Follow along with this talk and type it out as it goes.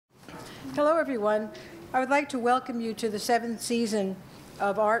Hello, everyone. I would like to welcome you to the 7th season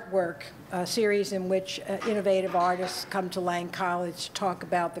of Artwork, a series in which innovative artists come to Lang College to talk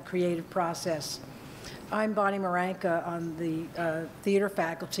about the creative process. I'm Bonnie Marranca on the theater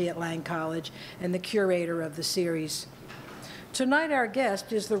faculty at Lang College and the curator of the series. Tonight, our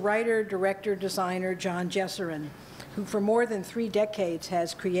guest is the writer, director, designer John Jesurun, who for more than 3 decades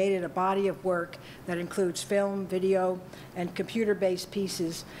has created a body of work that includes film, video, and computer-based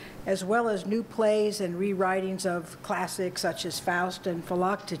pieces, as well as new plays and rewritings of classics such as Faust and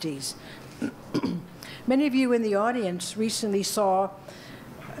Philoctetes. Many of you in the audience recently saw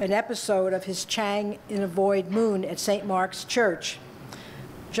an episode of his Chang in a Void Moon at St. Mark's Church.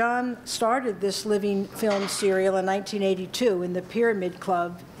 John started this living film serial in 1982 in the Pyramid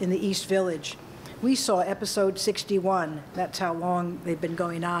Club in the East Village. We saw episode 61. That's how long they've been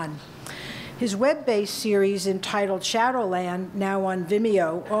going on. His web-based series entitled Shadowland, now on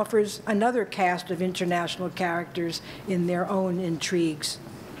Vimeo, offers another cast of international characters in their own intrigues.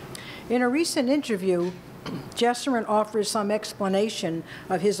 In a recent interview, Jesurun offers some explanation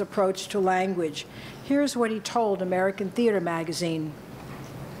of his approach to language. Here's what he told American Theater Magazine.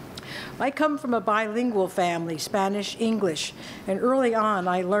 I come from a bilingual family, Spanish-English, and early on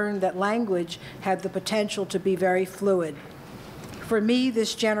I learned that language had the potential to be very fluid. For me,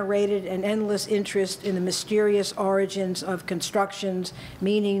 this generated an endless interest in the mysterious origins of constructions,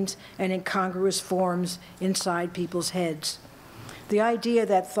 meanings, and incongruous forms inside people's heads. The idea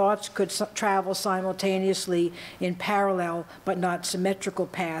that thoughts could travel simultaneously in parallel but not symmetrical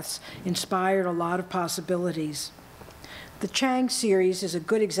paths inspired a lot of possibilities. The Chang series is a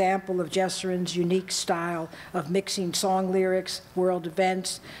good example of Jesurun's unique style of mixing song lyrics, world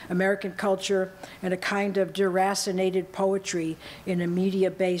events, American culture, and a kind of deracinated poetry in a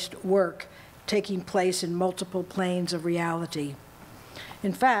media-based work taking place in multiple planes of reality.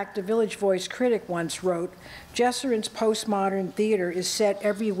 In fact, a Village Voice critic once wrote, Jesurun's postmodern theater is set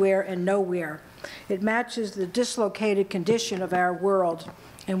everywhere and nowhere. It matches the dislocated condition of our world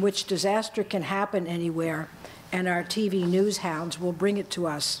in which disaster can happen anywhere, and our TV news hounds will bring it to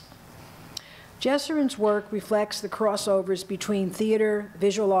us. Jesurun's work reflects the crossovers between theater,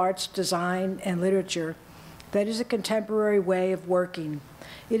 visual arts, design, and literature. That is a contemporary way of working.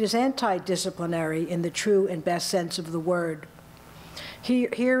 It is anti-disciplinary in the true and best sense of the word. He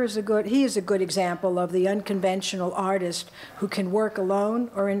is a good example of the unconventional artist who can work alone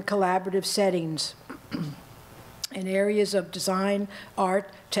or in collaborative settings in areas of design, art,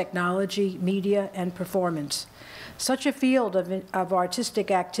 technology, media, and performance. Such a field of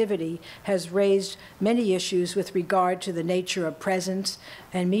artistic activity has raised many issues with regard to the nature of presence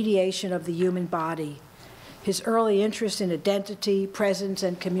and mediation of the human body. His early interest in identity, presence,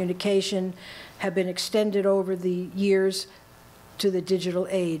 and communication have been extended over the years to the digital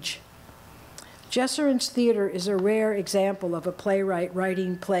age. Jesurun's theater is a rare example of a playwright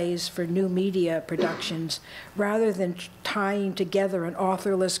writing plays for new media productions rather than tying together an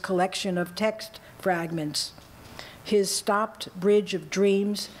authorless collection of text fragments. His Stopped Bridge of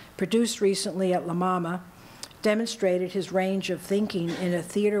Dreams, produced recently at La Mama, demonstrated his range of thinking in a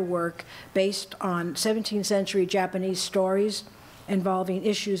theater work based on 17th century Japanese stories involving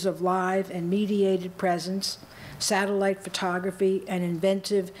issues of live and mediated presence, satellite photography, and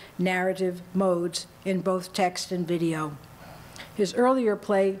inventive narrative modes in both text and video. His earlier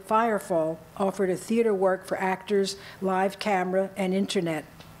play, Firefall, offered a theater work for actors, live camera, and internet,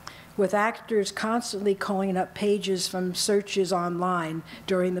 with actors constantly calling up pages from searches online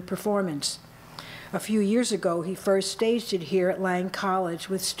during the performance. A few years ago, he first staged it here at Lang College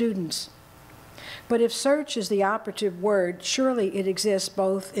with students. But if search is the operative word, surely it exists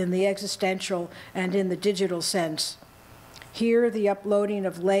both in the existential and in the digital sense. Here, the uploading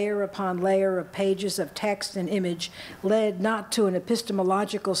of layer upon layer of pages of text and image led not to an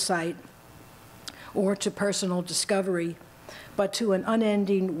epistemological site or to personal discovery, but to an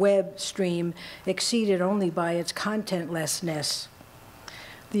unending web stream exceeded only by its contentlessness.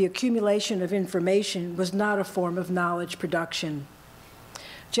 The accumulation of information was not a form of knowledge production.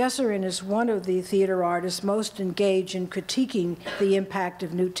 Jesurun is one of the theater artists most engaged in critiquing the impact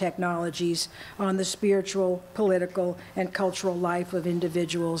of new technologies on the spiritual, political, and cultural life of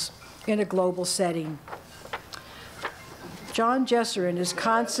individuals in a global setting. John Jesurun is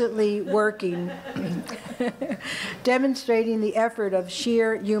constantly working, demonstrating the effort of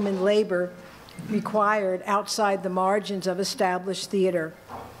sheer human labor required outside the margins of established theater.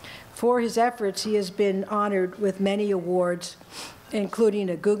 For his efforts, he has been honored with many awards, including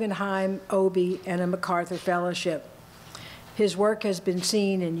a Guggenheim, Obie, and a MacArthur Fellowship. His work has been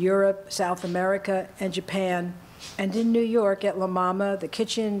seen in Europe, South America, and Japan, and in New York at La Mama, the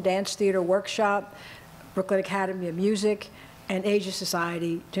Kitchen Dance Theater Workshop, Brooklyn Academy of Music, and Asia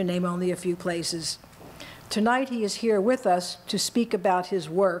Society, to name only a few places. Tonight he is here with us to speak about his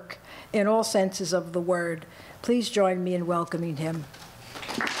work in all senses of the word. Please join me in welcoming him.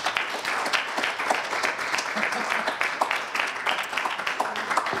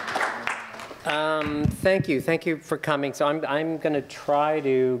 Thank you. Thank you for coming. So I'm going to try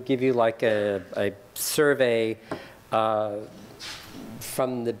to give you like a survey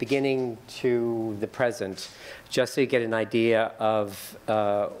from the beginning to the present, just so you get an idea of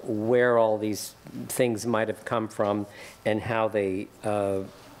where all these things might have come from and how they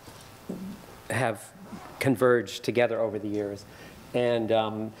have converged together over the years. And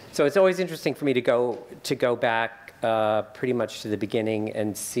so it's always interesting for me to go back pretty much to the beginning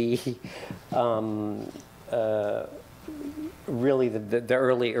and see really the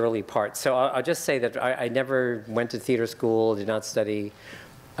early parts. So I'll just say that I never went to theater school, did not study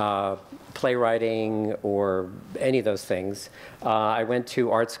playwriting or any of those things. I went to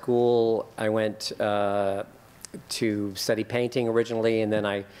art school. I went to study painting originally, and then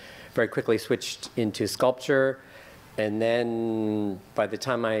I very quickly switched into sculpture. And then by the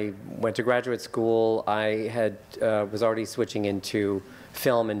time I went to graduate school, I was already switching into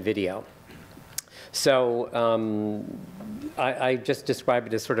film and video. So I just describe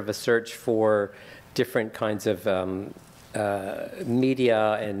it as sort of a search for different kinds of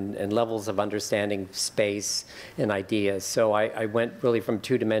media and levels of understanding space and ideas. So I went really from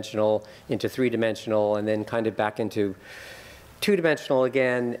two-dimensional into three-dimensional, and then kind of back into two-dimensional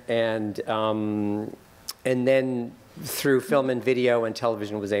again, and then through film and video and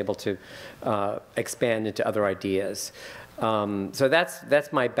television was able to expand into other ideas. So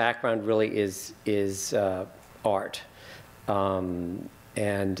that's my background, really, is art. I'm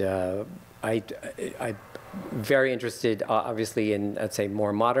very interested, obviously, in, I'd say,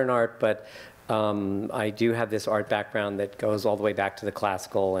 more modern art, but I do have this art background that goes all the way back to the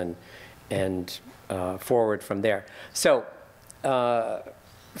classical and forward from there. So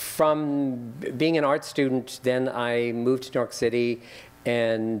from being an art student, then I moved to New York City,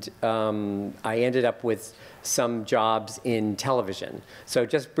 and I ended up with some jobs in television. So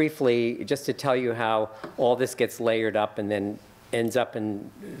just briefly, just to tell you how all this gets layered up and then ends up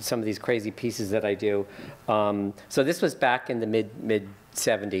in some of these crazy pieces that I do. So this was back in the mid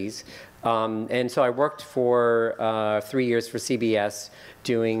 70s. And so I worked for 3 years for CBS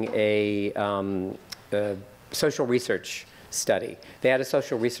doing a social research study. They had a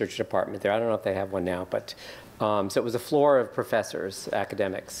social research department there. I don't know if they have one now, but so it was a floor of professors,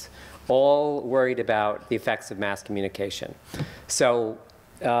 academics, all worried about the effects of mass communication. So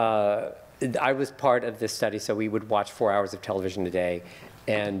I was part of this study, so we would watch 4 hours of television a day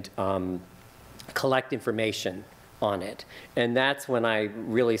and collect information on it. And that's when I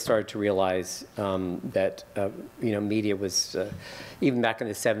really started to realize that media was, even back in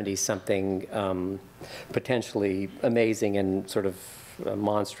the 70s, something potentially amazing and sort of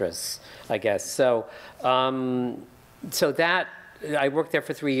monstrous, I guess. So, so that, I worked there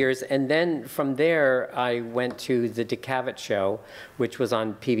for 3 years, and then from there I went to the DeCavett show, which was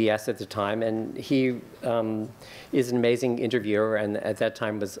on PBS at the time, and he is an amazing interviewer, and at that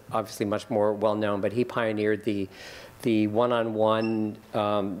time was obviously much more well-known, but he pioneered the one-on-one,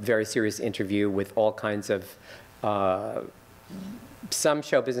 very serious interview with all kinds of some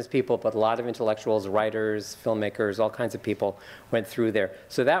show business people, but a lot of intellectuals, writers, filmmakers, all kinds of people went through there.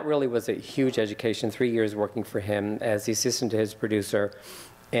 So that really was a huge education, 3 years working for him as the assistant to his producer,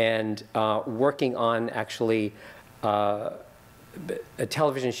 and working on actually a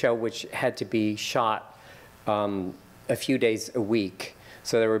television show which had to be shot a few days a week.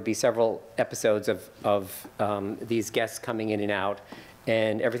 So there would be several episodes of these guests coming in and out,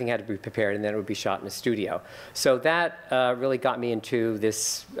 and everything had to be prepared, and then it would be shot in a studio. So that really got me into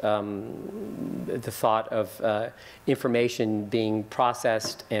this, the thought of information being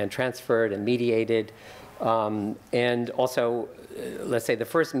processed and transferred and mediated. And also, let's say the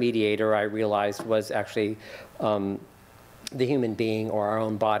first mediator I realized was actually the human being, or our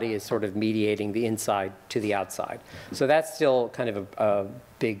own body, is sort of mediating the inside to the outside. So that's still kind of a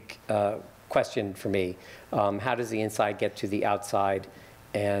big question for me. How does the inside get to the outside,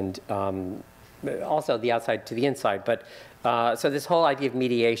 and also the outside to the inside? But so this whole idea of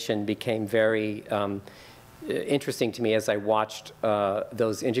mediation became very interesting to me as I watched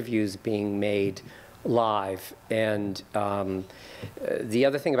those interviews being made live. And the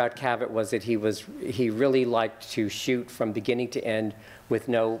other thing about Cavett was that he really liked to shoot from beginning to end with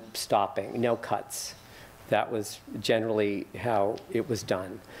no stopping, no cuts. That was generally how it was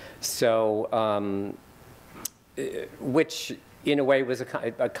done. So which in a way was a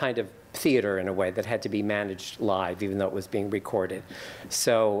kind of theater in a way that had to be managed live, even though it was being recorded.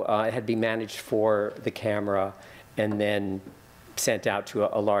 So it had to be managed for the camera and then sent out to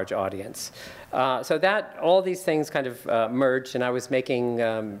a large audience. So that, all these things kind of merged, and I was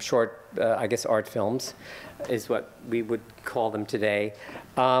making short, I guess, art films, is what we would call them today.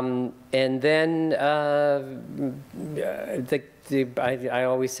 And then I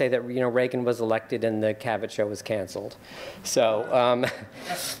always say that, you know, Reagan was elected and the Cavett Show was canceled. So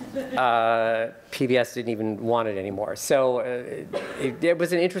PBS didn't even want it anymore. So it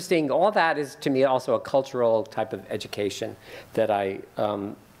was an interesting, all that is to me also a cultural type of education that I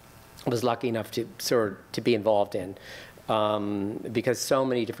was lucky enough to be involved in. Because so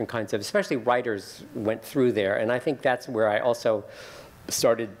many different kinds of, especially writers, went through there. And I think that's where I also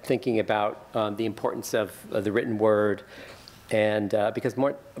started thinking about the importance of the written word. And because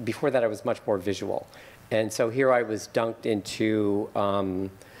before that I was much more visual. And so here I was dunked into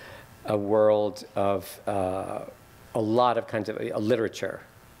a world of a lot of kinds of literature,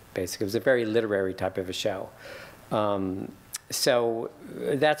 basically. It was a very literary type of a show. So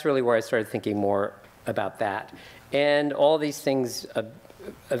that's really where I started thinking more about that. And all these things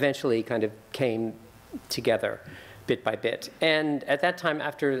eventually kind of came together bit by bit. And at that time,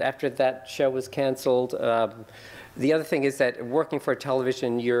 after that show was canceled, the other thing is that working for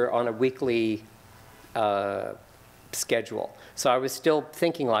television, you're on a weekly schedule. So I was still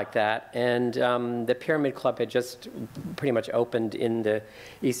thinking like that. And the Pyramid Club had just pretty much opened in the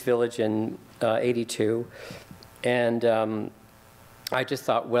East Village in '82. And I just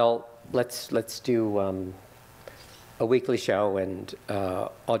thought, well, let's do a weekly show, and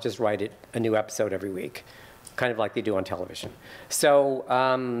I'll just write a new episode every week, kind of like they do on television. So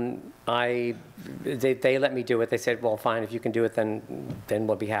they let me do it. They said, well, fine, if you can do it, then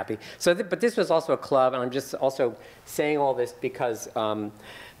we'll be happy. So, but this was also a club, and I'm just also saying all this because of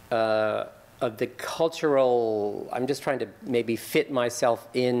the cultural, I'm just trying to maybe fit myself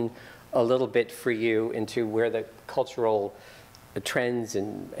in a little bit for you into where the cultural trends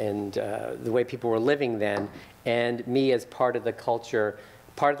and the way people were living then, and me as part of the culture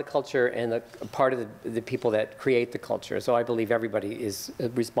and part of the people that create the culture. So I believe everybody is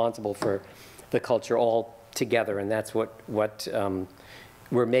responsible for the culture all together, and that's what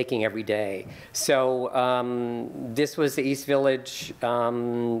we're making every day. So this was the East Village,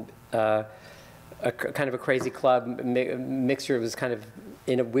 a kind of a crazy club mixture. It was kind of,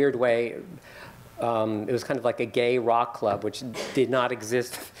 in a weird way, it was kind of like a gay rock club, which did not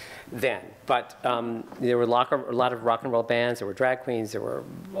exist then. But there were a lot of rock and roll bands, there were drag queens, there were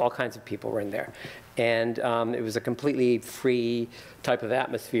all kinds of people were in there. And it was a completely free type of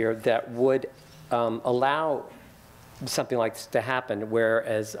atmosphere that would allow something like this to happen,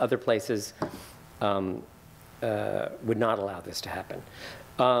 whereas other places would not allow this to happen.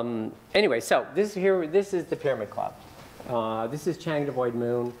 Anyway, so this is the Pyramid Club. This is Chang Devoid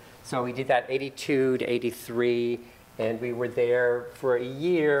Moon. So we did that '82 to '83, and we were there for a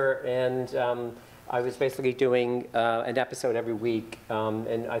year, and I was basically doing an episode every week,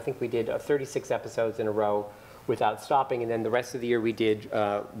 and I think we did 36 episodes in a row without stopping, and then the rest of the year we did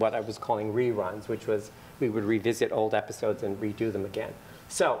what I was calling reruns, which was we would revisit old episodes and redo them again.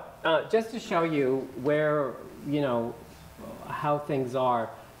 So just to show you where, you know, how things are,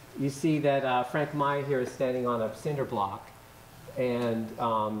 you see that Frank Maya here is standing on a cinder block. And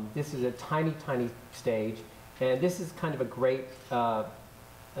this is a tiny, tiny stage. And this is kind of a great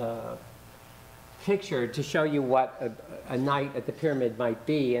picture to show you what a night at the Pyramid might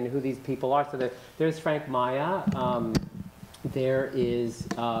be and who these people are. So there's Frank Maya. There is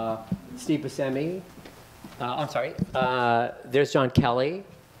Steve Buscemi. I'm sorry. There's John Kelly.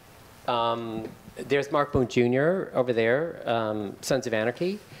 There's Mark Boone Jr. over there, Sons of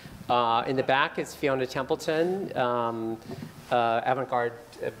Anarchy. In the back is Fiona Templeton. Avant-garde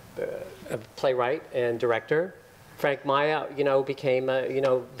playwright and director. Frank Maya, you know, became a, you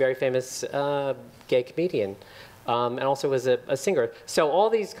know, very famous gay comedian, and also was a singer. So all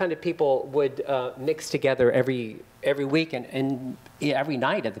these kind of people would mix together every week and every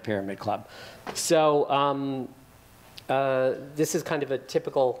night at the Pyramid Club. So this is kind of a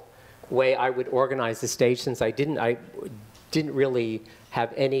typical way I would organize the stage, since I didn't really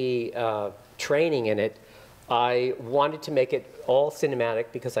have any training in it. I wanted to make it all cinematic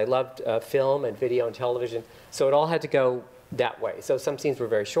because I loved film and video and television, so it all had to go that way. So some scenes were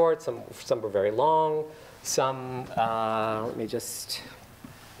very short, some were very long, some, let me just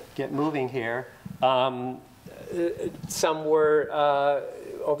get moving here. Some were,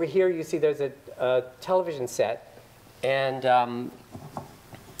 over here you see there's a television set, and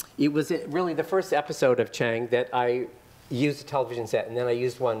it was really the first episode of Chang that I used a television set, and then I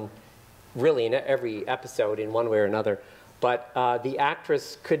used one really in every episode in one way or another. But the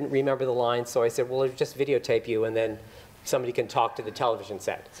actress couldn't remember the lines, so I said, well, I'll just videotape you, and then somebody can talk to the television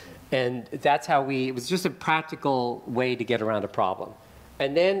set. And that's how it was just a practical way to get around a problem.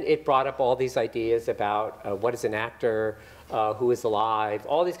 And then it brought up all these ideas about what is an actor, who is alive,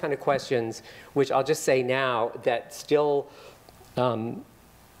 all these kind of questions, which I'll just say now that still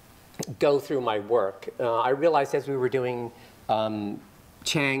go through my work. I realized as we were doing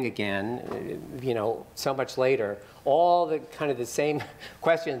Chang again, you know, so much later, all the kind of the same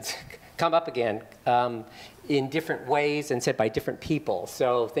questions come up again in different ways and said by different people.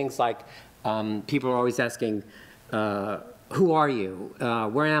 So things like people are always asking, who are you?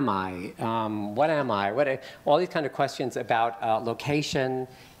 Where am I? What am I? All these kind of questions about location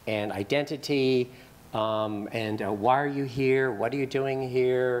and identity, and why are you here? What are you doing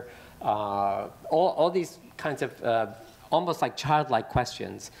here? All these kinds of almost like childlike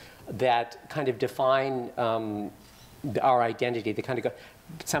questions that kind of define our identity. They kind of go,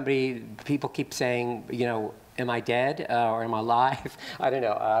 people keep saying, you know, am I dead or am I alive? I don't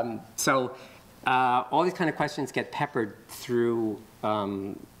know. So all these kind of questions get peppered through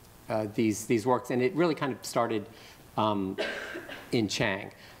these works, and it really kind of started in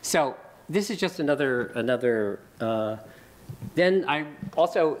Chang. So this is just another. Then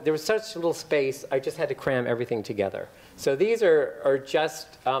there was such little space, I just had to cram everything together. So these are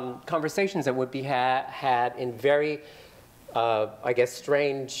just conversations that would be had in very, I guess,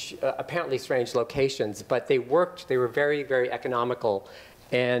 strange, apparently strange locations, but they worked, they were very, very economical,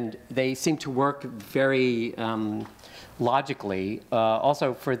 and they seemed to work very logically,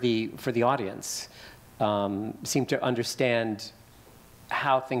 also for the audience, seemed to understand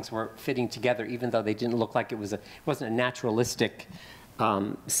how things were fitting together, even though they didn't look like it wasn't a naturalistic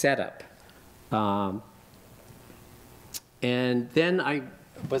setup. And then I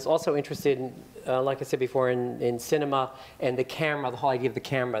was also interested in, like I said before, in cinema and the camera, the whole idea of the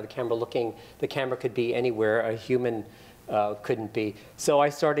camera looking, the camera could be anywhere, a human couldn't be. So I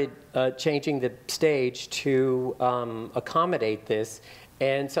started changing the stage to accommodate this.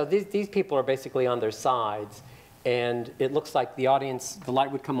 And so these people are basically on their sides. And it looks like the audience, the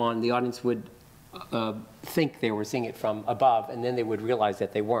light would come on, the audience would think they were seeing it from above, and then they would realize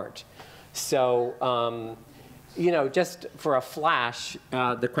that they weren't. So, you know, just for a flash,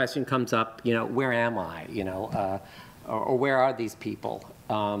 the question comes up, you know, where am I? You know, or where are these people?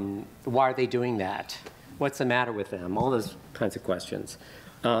 Why are they doing that? What's the matter with them? All those kinds of questions.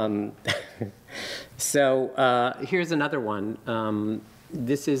 So here's another one.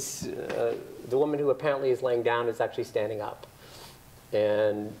 This is the woman who apparently is laying down is actually standing up.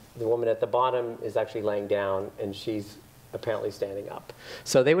 And the woman at the bottom is actually laying down, and she's apparently standing up.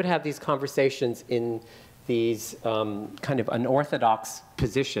 So they would have these conversations in these kind of unorthodox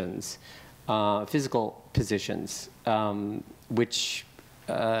positions, physical positions, which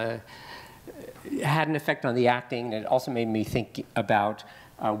had an effect on the acting. It also made me think about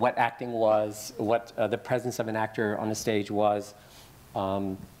what acting was, what the presence of an actor on a stage was.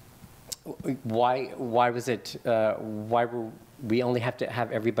 Why was it? Why were we only have to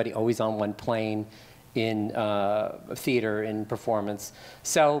have everybody always on one plane in theater, in performance?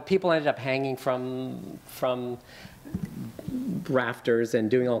 So people ended up hanging from rafters and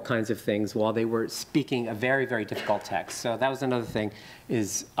doing all kinds of things while they were speaking a very, very difficult text. So that was another thing.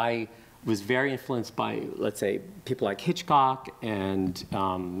 Is I was very influenced by, let's say, people like Hitchcock and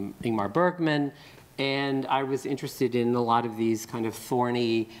Ingmar Bergman. And I was interested in a lot of these kind of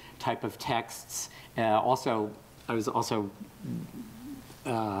thorny type of texts. I was also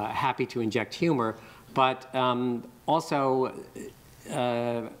happy to inject humor, but also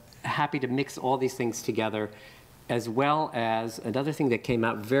happy to mix all these things together, as well as another thing that came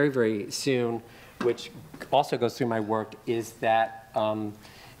out very, very soon, which also goes through my work, is that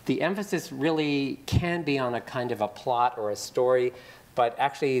the emphasis really can be on a kind of a plot or a story, but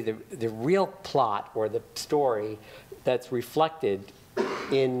actually the real plot or the story that's reflected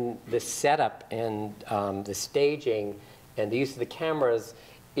in the setup and the staging and the use of the cameras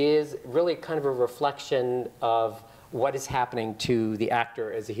is really kind of a reflection of what is happening to the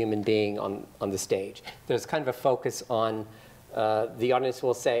actor as a human being on the stage. There's kind of a focus on, the audience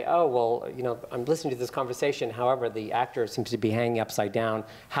will say, oh, well, you know, I'm listening to this conversation, however, the actor seems to be hanging upside down.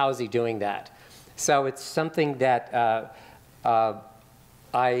 How is he doing that? So it's something that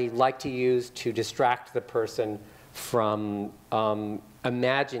I like to use to distract the person from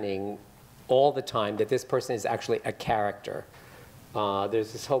imagining all the time that this person is actually a character.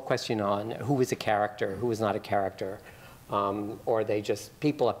 There's this whole question on who is a character, who is not a character. or they just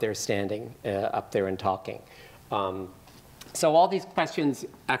people up there standing up there and talking. So all these questions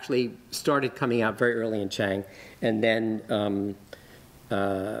actually started coming out very early in Chang, and then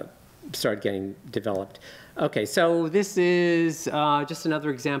started getting developed. Okay, so this is just another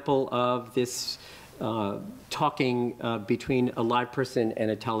example of this talking between a live person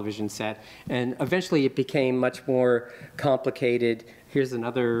and a television set. And eventually it became much more complicated. Here's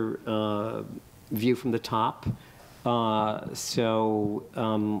another view from the top. So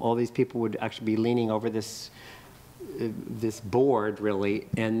all these people would actually be leaning over this board, really,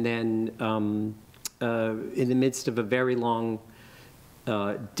 and then in the midst of a very long,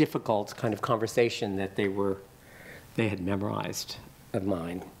 difficult kind of conversation that they had memorized of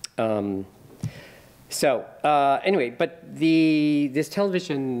mine. Anyway, but this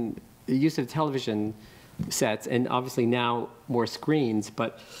television, the use of television sets, and obviously now more screens,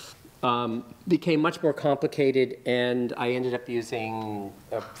 but became much more complicated, and I ended up using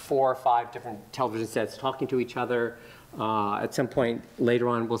 4 or 5 different television sets talking to each other. At some point later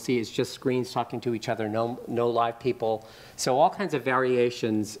on, we'll see it's just screens talking to each other, no live people. So all kinds of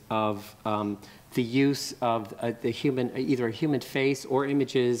variations of the use of either a human face or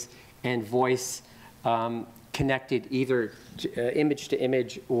images and voice connected either image to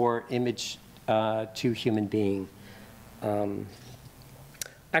image or image to human being.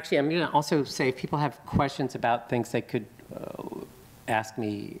 Actually, I'm going to also say if people have questions about things, they could ask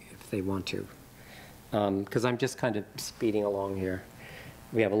me if they want to, because I'm just kind of speeding along here.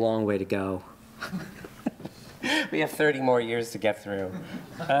 We have a long way to go. We have 30 more years to get through.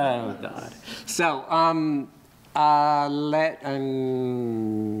 Oh, God. So I'm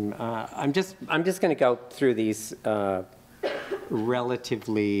just going to go through these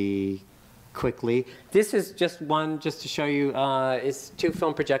relatively quickly. This is just one, just to show you, it's 2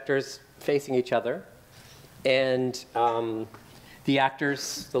 film projectors facing each other, and the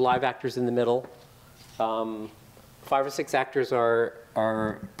actors, the live actors in the middle. 5 or 6 actors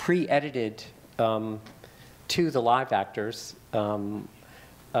are pre-edited to the live actors.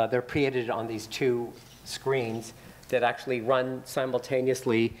 They're pre-edited on these 2 screens that actually run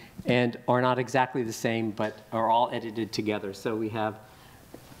simultaneously and are not exactly the same, but are all edited together. So we have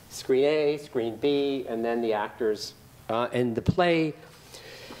screen A, screen B, and then the actors. And the play,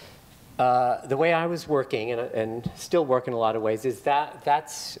 the way I was working, and still work in a lot of ways, is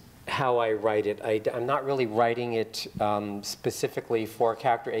that's how I write it. I'm not really writing it specifically for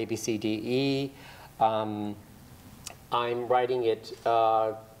character A, B, C, D, E. I'm writing it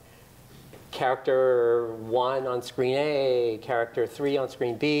character 1 on screen A, character 3 on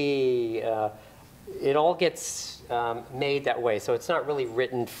screen B. It all gets made that way. So it's not really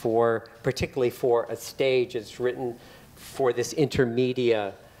written particularly for a stage. It's written for this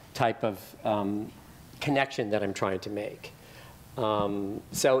intermedia type of connection that I'm trying to make.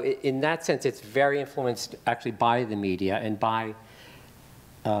 So in that sense, it's very influenced actually by the media and by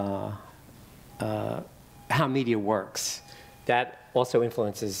how media works. That also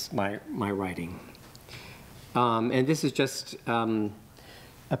influences my writing. And this is just a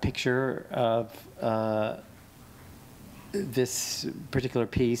picture of this particular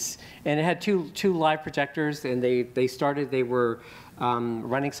piece. And it had two live projectors, and they were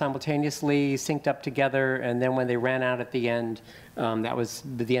running simultaneously, synced up together, and then when they ran out at the end, that was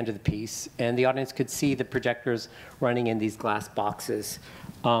the end of the piece. And the audience could see the projectors running in these glass boxes,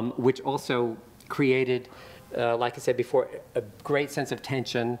 which also created, like I said before, a great sense of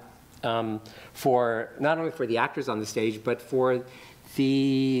tension for not only for the actors on the stage, but for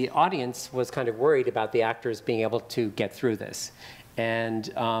the audience was kind of worried about the actors being able to get through this. And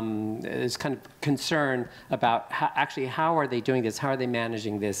there's kind of concern about how are they doing this? How are they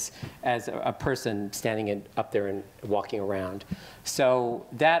managing this as a person standing up there and walking around? So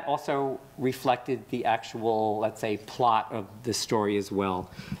that also reflected the actual, let's say, plot of the story as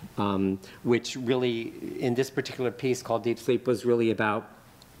well, which really, in this particular piece called Deep Sleep, was really about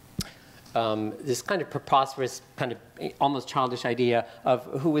this kind of preposterous, kind of almost childish idea of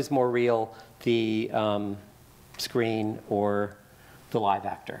who is more real, the screen or the live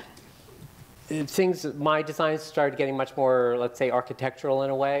actor. My designs started getting much more, let's say, architectural in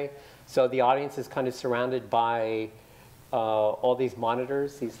a way. So the audience is kind of surrounded by all these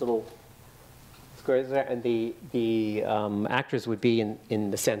monitors, these little squares there, and the actors would be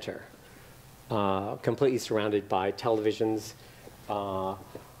in the center, completely surrounded by televisions.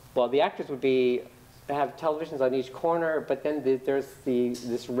 Well, the actors would have televisions on each corner, but then there's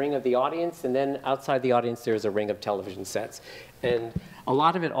this ring of the audience, and then outside the audience there's a ring of television sets. And a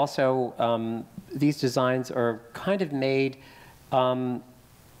lot of it also, these designs are kind of made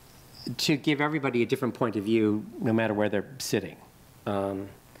to give everybody a different point of view, no matter where they're sitting.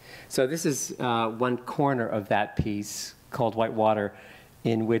 So this is one corner of that piece called White Water,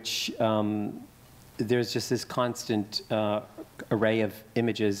 in which there's just this constant array of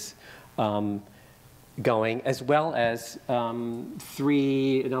images going, as well as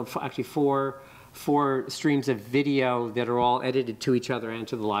four streams of video that are all edited to each other and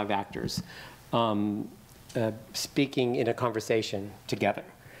to the live actors, speaking in a conversation together.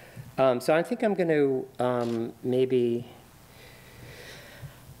 So I think I'm going to maybe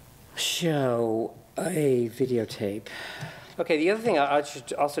show a videotape. Okay, the other thing I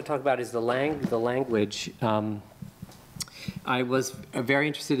should also talk about is the language. I was very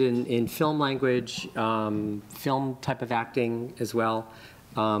interested in film language, film type of acting as well.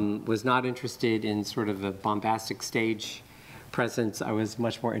 Was not interested in sort of a bombastic stage presence. I was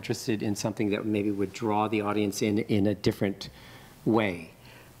much more interested in something that maybe would draw the audience in a different way.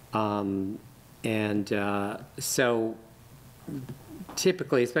 So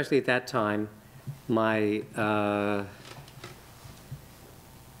typically, especially at that time, my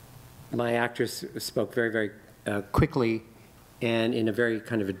actors spoke very, very quickly and in a very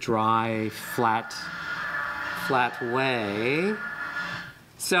kind of a dry, flat way.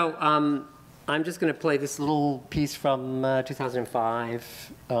 So I'm just going to play this little piece from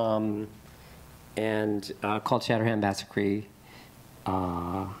 2005 called Shatterhand Massacre.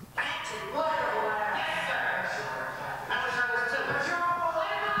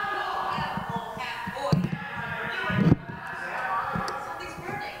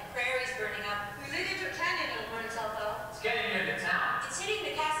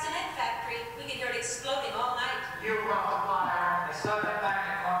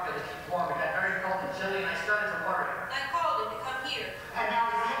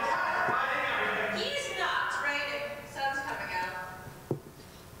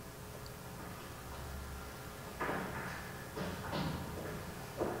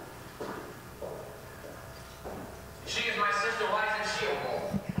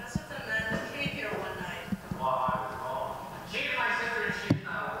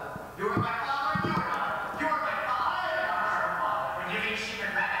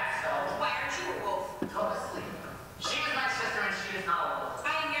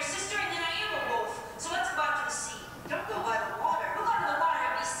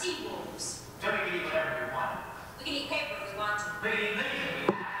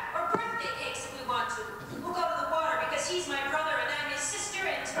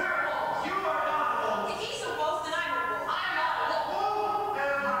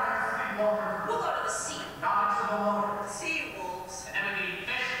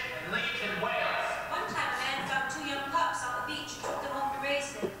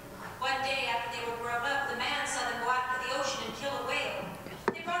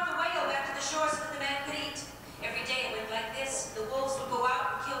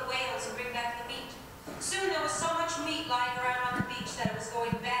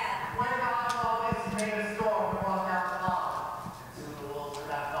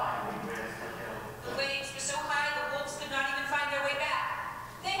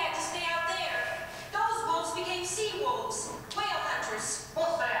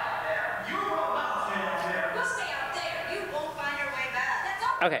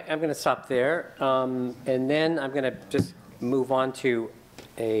 Okay, I'm going to stop there, and then I'm going to just move on to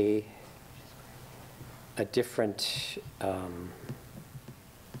a different.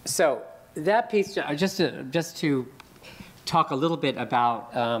 So that piece, just to talk a little bit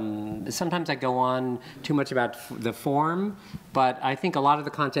about. Sometimes I go on too much about the form, but I think a lot of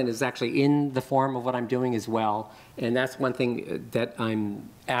the content is actually in the form of what I'm doing as well, and that's one thing that I'm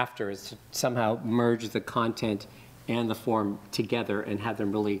after, is to somehow merge the content and the form together and have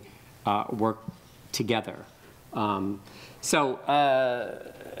them really work together. That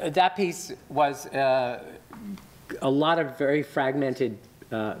piece was a lot of very fragmented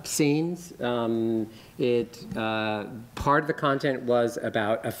scenes. Part of the content was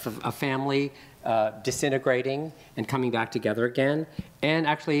about a family disintegrating and coming back together again. And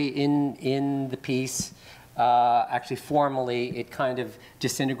actually in the piece, actually formally, it kind of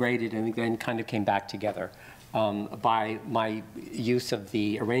disintegrated and then kind of came back together. By my use of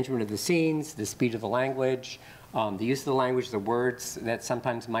the arrangement of the scenes, the speed of the language, the use of the language, the words that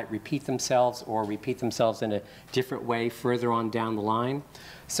sometimes might repeat themselves or repeat themselves in a different way further on down the line.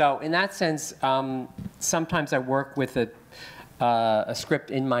 So in that sense, sometimes I work with a script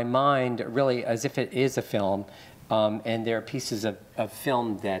in my mind really as if it is a film, and there are pieces of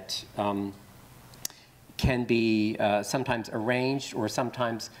film that can be sometimes arranged or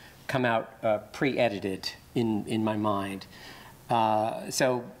sometimes come out pre-edited in my mind.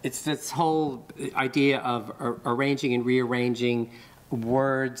 So it's this whole idea of arranging and rearranging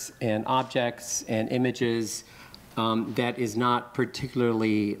words and objects and images that is not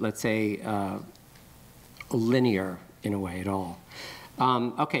particularly, let's say, linear in a way at all.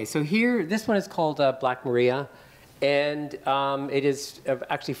 Okay, so here, this one is called Black Maria, and it is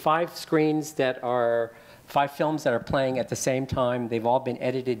actually 5 screens that are, 5 films that are playing at the same time. They've all been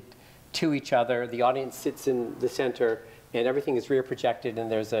edited to each other. The audience sits in the center, and everything is rear projected, and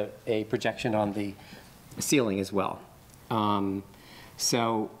there's a projection on the ceiling as well.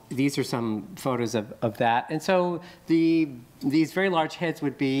 So these are some photos of that. And so these very large heads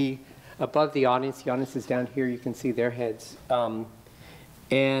would be above the audience. The audience is down here. You can see their heads.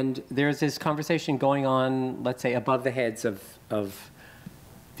 And there's this conversation going on, let's say, above the heads of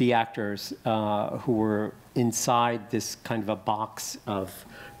the actors who were inside this kind of a box of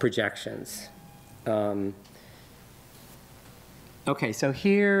projections. Okay, so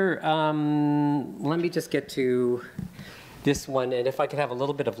here, let me just get to this one, and if I could have a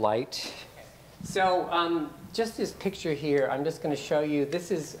little bit of light. So just this picture here, I'm just going to show you,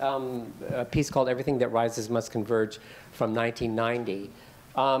 this is a piece called Everything That Rises Must Converge from 1990.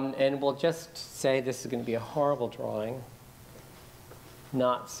 And we'll just say this is going to be a horrible drawing,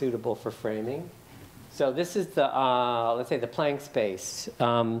 not suitable for framing. So this is the, let's say, the playing space.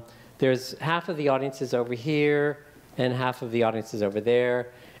 There's half of the audience is over here, and half of the audience is over there.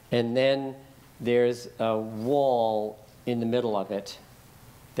 And then there's a wall in the middle of it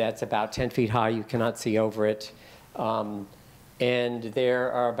that's about 10 feet high. You cannot see over it. And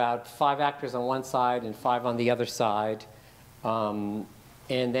there are about 5 actors on one side and 5 on the other side. And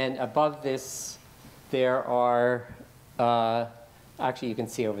then above this, there are, actually you can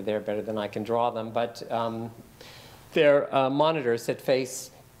see over there better than I can draw them, but there are monitors that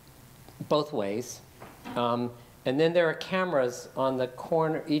face both ways. And then there are cameras on the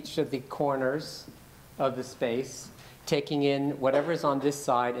corner, each of the corners of the space, taking in whatever's on this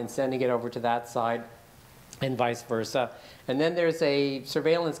side and sending it over to that side, and vice versa. And then there's a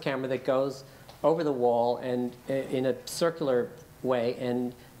surveillance camera that goes over the wall and in a circular way,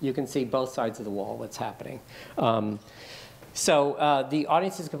 and you can see both sides of the wall, what's happening. So the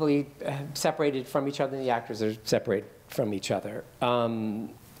audience is completely separated from each other, and the actors are separated from each other.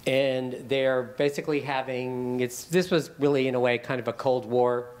 And they're basically having, this was really, in a way, kind of a Cold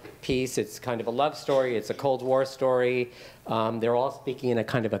War piece. It's kind of a love story. It's a Cold War story. They're all speaking in a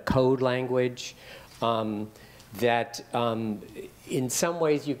kind of a code language that in some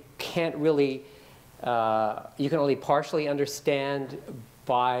ways you can't really, you can only partially understand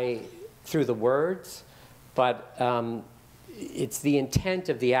through the words, but it's the intent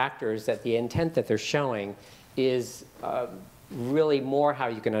of the actors, that the intent that they're showing is really more how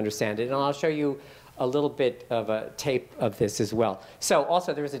you can understand it. And I'll show you a little bit of a tape of this as well. So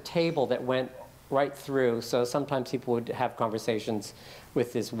also there was a table that went right through, so sometimes people would have conversations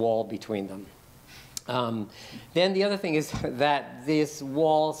with this wall between them. Then the other thing is that this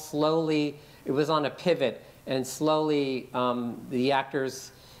wall slowly, it was on a pivot, and slowly the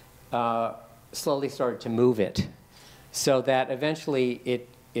actors slowly started to move it, so that eventually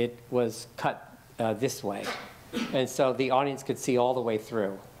it was cut this way. And so the audience could see all the way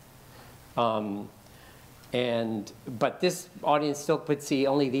through. But this audience still could see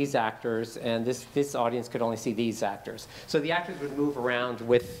only these actors, and this audience could only see these actors. So the actors would move around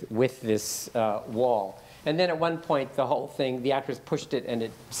with this wall. And then at one point, the whole thing, the actors pushed it, and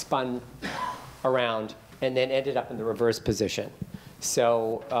it spun around, and then ended up in the reverse position.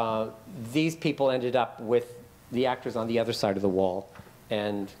 So these people ended up with the actors on the other side of the wall,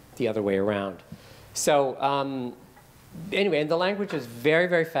 and the other way around. So anyway, and the language is very,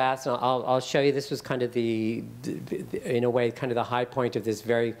 very fast. And I'll show you, this was kind of in a way, kind of the high point of this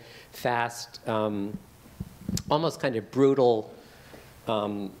very fast, almost kind of brutal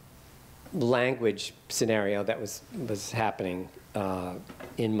language scenario that was happening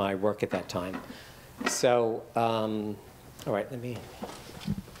in my work at that time. So, all right,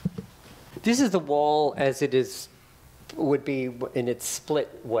 this is the wall as it would be in its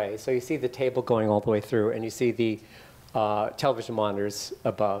split way. So you see the table going all the way through, and you see the television monitors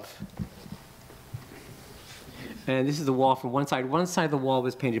above. And this is the wall from one side. One side of the wall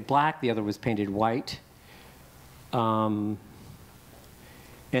was painted black, the other was painted white. And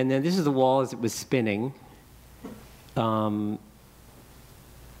then this is the wall as it was spinning. And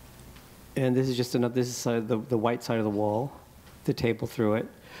this is just another, this is the white side of the wall, the table through it.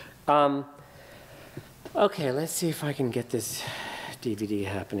 Okay, let's see if I can get this DVD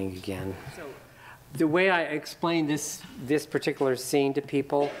happening again. So the way I explain this particular scene to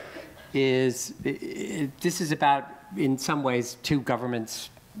people is, this is about, in some ways, two governments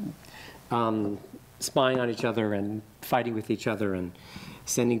spying on each other and fighting with each other and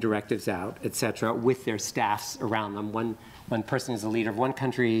sending directives out, et cetera, with their staffs around them. One person is the leader of one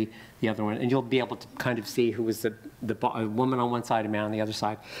country, the other one, and you'll be able to kind of see who was a woman on one side, a man on the other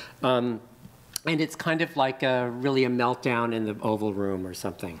side. And it's kind of like really a meltdown in the Oval Room or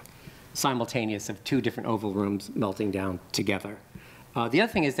something, simultaneous of two different Oval Rooms melting down together. The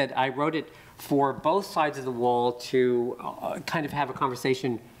other thing is that I wrote it for both sides of the wall to kind of have a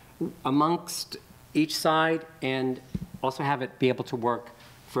conversation amongst each side and also have it be able to work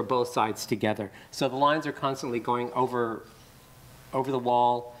for both sides together. So the lines are constantly going over the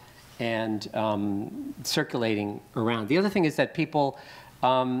wall and circulating around. The other thing is that people,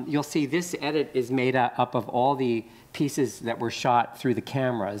 you'll see this edit is made up of all the pieces that were shot through the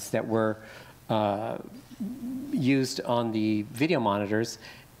cameras that were used on the video monitors.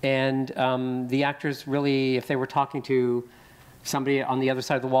 And the actors really, if they were talking to somebody on the other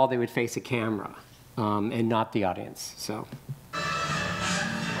side of the wall, they would face a camera and not the audience. So.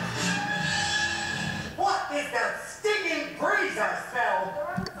 What is that stinking breeze I smell? There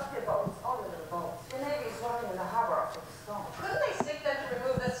aren't something boats, only little boats. The Navy is working in the harbor off the storm. Couldn't they stick them to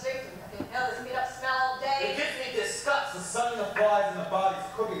remove the stink and inhale this beat-up smell all day? It gives me disgust. The sun and the flies and the bodies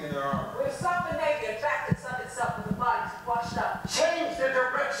cooking in their armor. We've sunk the Navy and backed it sunk itself with the bodies washed up. Change the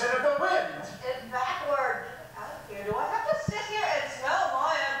direction of the wind. It's backward. Out of here. Do I have to sit here and smell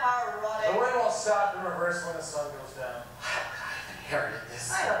my empire rotting? The wind will stop and reverse when the sun goes down. I inherited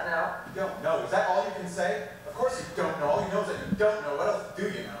this. I don't know. You don't know. Is that all you can say? Of course you don't know. All you know is that you don't know. What else do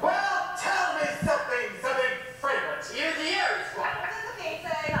you know? Well, tell me something fragrant. Even the air is What wrong. does the king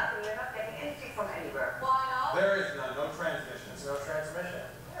say? Nothing. You're not getting anything from anywhere. Why not? There is none. No transmissions. No transmission.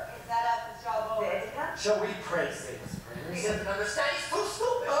 Is that out this job over? Shall we pray, save us, He prayers? doesn't understand. He's too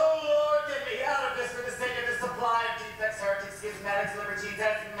stupid. Oh, Lord, get me out of this for the sake of the sublime defects, heretics, schismatics, libertines,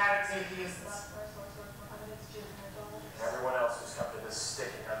 astigmatics, atheists. Everyone else who's come to this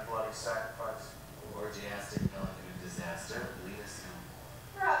sticky and bloody sacrifice. Orgiastic melanated disaster, lead us home.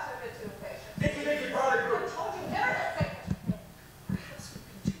 Perhaps I've been too impatient. Nicky, party I group. told you never to say it. Perhaps we've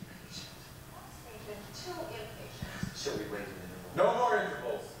been too patient. Perhaps they've been too impatient. Shall we wait an interval? No more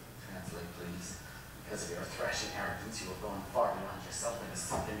intervals. Translate, please. Because of your thrashing arrogance, you have gone far beyond yourself into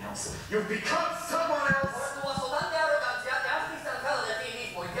something else. You've become someone else! Por tu asombrante arrogancia te has distanciado de ti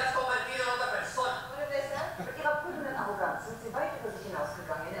mismo y te has convertido en otra persona. What did they say? Mit ihrer prüfenden Arroganz sind sie weit über sich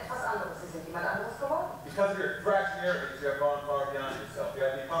hinausgegangen. Etwas anderes. Sie sind jemand anderes geworden. Because of your thrashing arrogance, you have gone far beyond yourself. You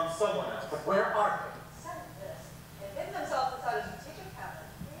have become someone else. But where are they? Send this. They've hidden themselves inside a strategic cabinet,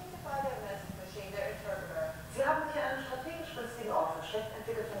 waiting to find their message machine, their interpreter. Sie haben hier einen strategisch günstigen Ort versteckt,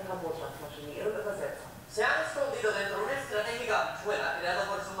 entwickelt von ihrer Botschaftsmaschine, ihre Übersetzer. Se han escondido dentro de una estratégica habichuela creada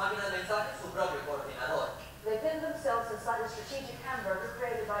por su máquina de mensaje y su propio coordinador. They pinned themselves inside a strategic hamburger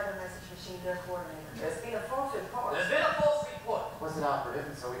created by the message machine, their coordinator. There's been a false report. There's been a false report. Was it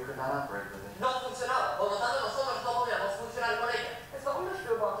operative, and so we could not operate with it? No funcionaba, por lo tanto nosotros no podíamos funcionar con ella. Es war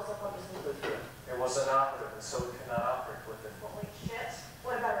unbefürwortet, deshalb konnte es nicht durchführen. It was inoperative, and so we could not operate with it. Holy shit.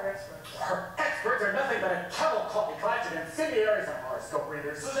 What about our experts? Our experts are nothing but a camel copy collection of incendiaries and horoscope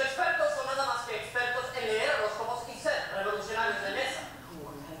readers. Sus expertos son nada más que expertos en leer horóscopos y ser revolucionarios de mesa.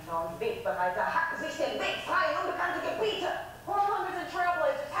 Händler und Wegbereiter hacken sich den Weg frei in unbekannte Gebiete. Warmongers and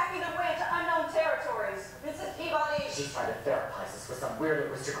trailblazers hacking their way into unknown territories. Mrs. Peabody. She's trying to therapize us with some weird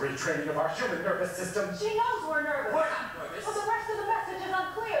linguistic retraining of our human nervous system. She knows we're nervous. We're not nervous. But the rest of the message is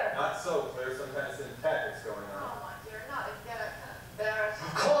unclear. Not so clear. Some kind of synthetics going on. Oh my dear, not again. Embarrassed.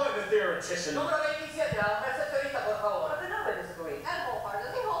 Call in the theoretician. Número 27, a la recepcionista, por favor. But the number disagrees. And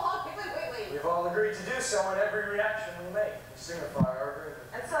wholeheartedly, wholeheartedly. We've all agreed to do so in every reaction we make. We signify our agreement.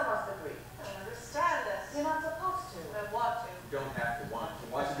 And some must agree. I don't understand this. You're not supposed to. I want to. You don't have to want to.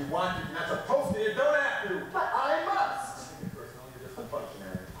 Why should you want to? You're not supposed to. You don't have to. But I must. Personally, you're just a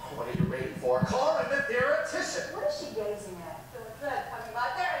functionary. What are you waiting for? Call in the theoretician. What is she gazing at? Feeling dread coming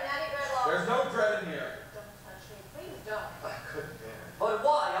by there, and Nanny Dreadlock. There's no dread in here. Don't touch me. Please don't. I couldn't bear it. But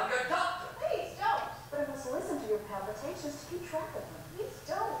why? I'm your doctor. Please don't. But I must listen to your palpitations to keep track of them. Please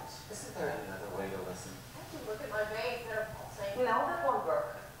don't. Isn't there any other way to listen? Can't you look at my veins that are pulsing? No, that won't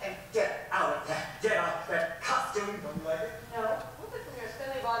work. And get out of that. Get out of that costume. Don't you like it? No. Remove it from your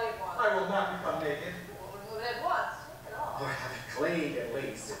spindly body at once. I will not become naked. We'll remove it at once. Take it off. Or have it cleaned at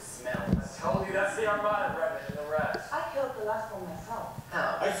least. It smells. I told you that's the Armada remnant and the rest. I killed the last one myself.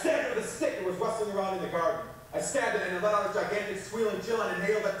 How? I stabbed it with a stick that was rustling around in the garden. I stabbed it and it let out a gigantic squealing chill and it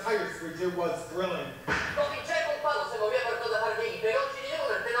nailed a tire switch. It was thrilling. Lo pinché con palo, se movía por todo el jardín, pero un chileno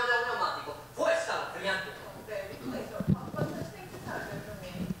con el pelo de un neumático. Fue escalofriante. Oh, baby, please don't talk about this thing. It's not good for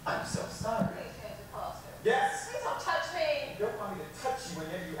me. I'm so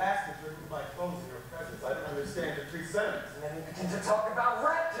sentiments. And then you begin to talk about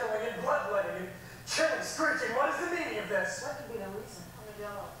rat killing and bloodletting and chilling, screeching. What is the meaning of this? What could be the reason?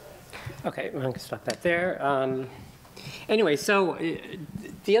 $100, please. Okay, I'm going to stop that there. Anyway, so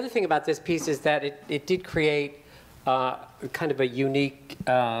the other thing about this piece is that it did create kind of a unique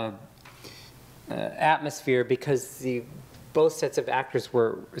atmosphere because both sets of actors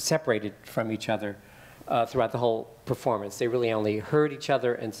were separated from each other throughout the whole performance. They really only heard each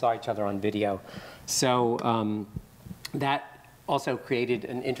other and saw each other on video. So that also created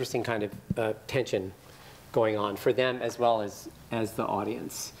an interesting kind of tension going on for them as well as the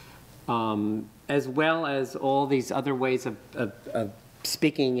audience. As well as all these other ways of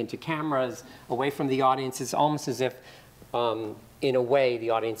speaking into cameras, away from the audience. It's almost as if, in a way, the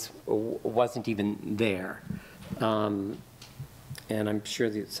audience wasn't even there. And I'm sure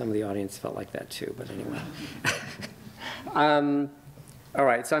that some of the audience felt like that too, but anyway. All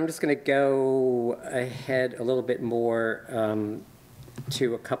right, so I'm just going to go ahead a little bit more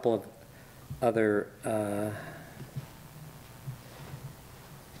to a couple of other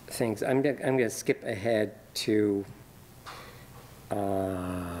things. I'm going to skip ahead to,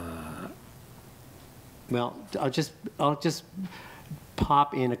 well, I'll just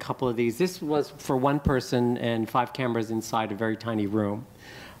pop in a couple of these. This was for one person and 5 cameras inside a very tiny room.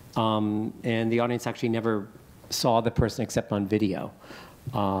 And the audience actually never saw the person except on video.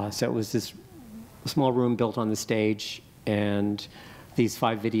 So it was this small room built on the stage and these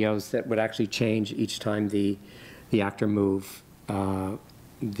 5 videos that would actually change each time the actor moved.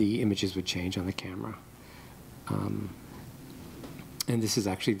 The images would change on the camera. And this is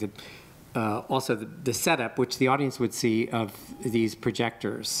actually also the setup, which the audience would see of these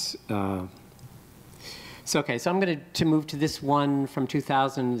projectors. So okay, so I'm going to move to this one from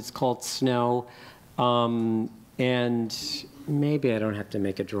 2000. It's called Snow. And maybe I don't have to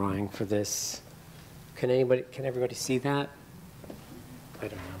make a drawing for this. Can everybody see that? I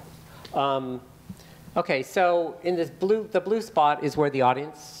don't know. Okay, so in this the blue spot is where the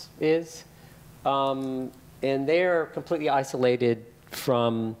audience is. And they're completely isolated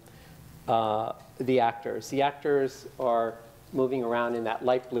from the actors. The actors are moving around in that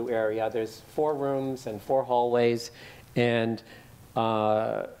light blue area. There's 4 rooms and 4 hallways. And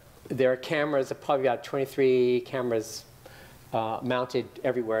there are cameras, probably about 23 cameras mounted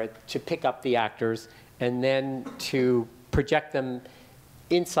everywhere to pick up the actors and then to project them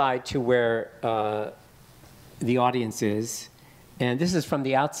inside to where the audience is. And this is from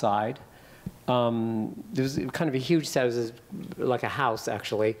the outside. There's kind of a huge set. It was like a house,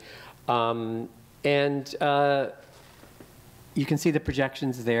 actually. And you can see the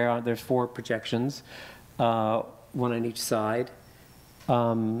projections there. There's 4 projections, one on each side.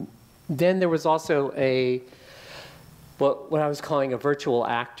 Then there was also what I was calling a virtual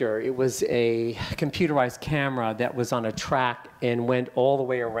actor. It was a computerized camera that was on a track and went all the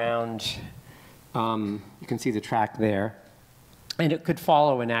way around. You can see the track there. And it could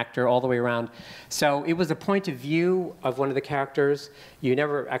follow an actor all the way around. So it was a point of view of one of the characters. You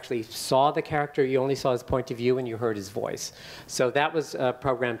never actually saw the character. You only saw his point of view and you heard his voice. So that was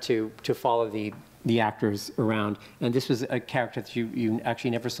programmed to follow the actors around. And this was a character that you actually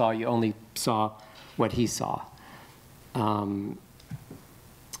never saw. You only saw what he saw. And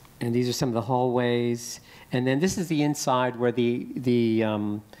these are some of the hallways. And then this is the inside where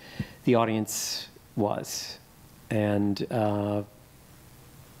the audience was. And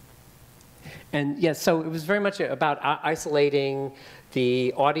yeah, so it was very much about isolating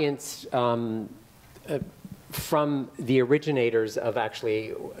the audience from the originators of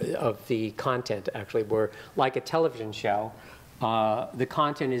the content. Actually, were like a television show. The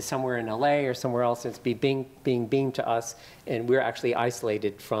content is somewhere in LA or somewhere else. It's being beamed to us, and we're actually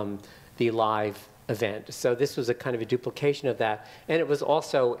isolated from the live event. So this was a kind of a duplication of that, and it was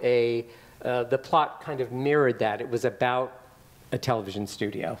also the plot kind of mirrored that. It was about a television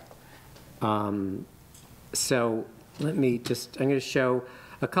studio. So let me I'm going to show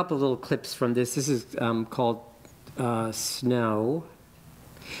a couple of little clips from this. This is called Snow.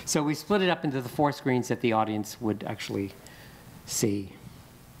 So we split it up into the 4 screens that the audience would actually see.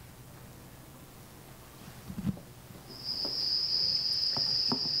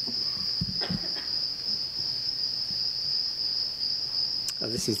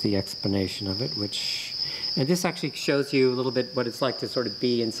 This is the explanation of it, and this actually shows you a little bit what it's like to sort of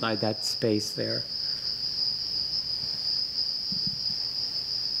be inside that space there.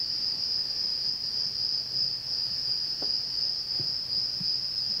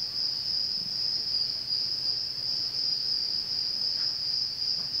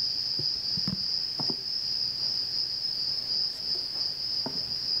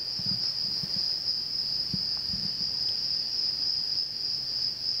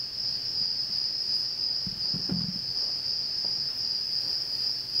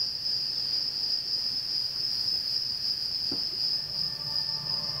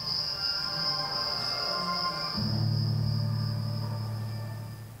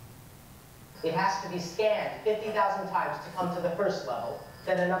 50,000 times to come to the first level,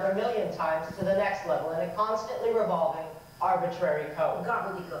 then another 1,000,000 times to the next level in a constantly revolving, arbitrary code.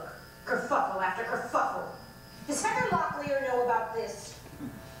 Gobbledygook. Kerfuffle after kerfuffle. Does Heather Locklear know about this?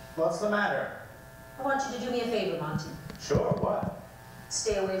 What's the matter? I want you to do me a favor, Monty. Sure, what?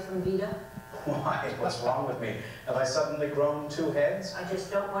 Stay away from Vita. Why? What's wrong with me? Have I suddenly grown 2 heads? I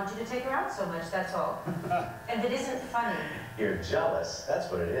just don't want you to take her out so much, that's all. And it isn't funny. You're jealous.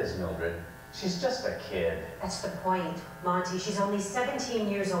 That's what it is, Mildred. She's just a kid. That's the point, Monty. She's only 17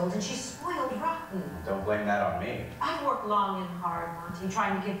 years old and she's spoiled rotten. Don't blame that on me. I've worked long and hard, Monty,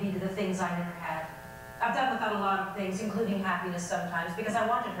 trying to give Vita the things I never had. I've done without a lot of things, including happiness sometimes, because I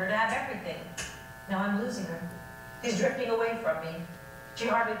wanted her to have everything. Now I'm losing her. She's drifting away from me. She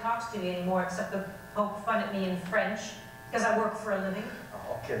hardly talks to me anymore except to poke fun at me in French, because I work for a living.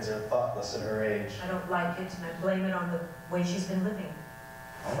 All kids are thoughtless at her age. I don't like it, and I blame it on the way she's been living.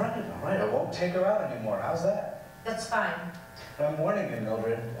 All right. I won't take her out anymore. How's that? That's fine. But I'm warning you,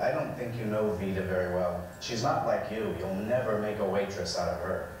 Mildred. I don't think you know Vita very well. She's not like you. You'll never make a waitress out of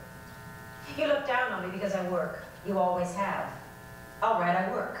her. You look down on me because I work. You always have. All right,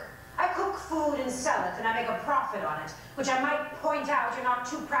 I work. I cook food and sell it, and I make a profit on it, which I might point out you're not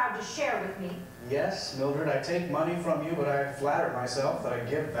too proud to share with me. Yes, Mildred, I take money from you, but I flatter myself that I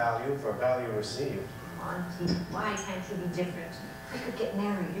give value for value received. Monty, why can't you be different? We could get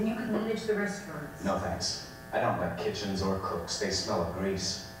married, and you could manage the restaurants. No, thanks. I don't like kitchens or cooks. They smell of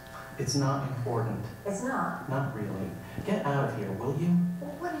grease. It's not important. It's not. Not really. Get out of here, will you?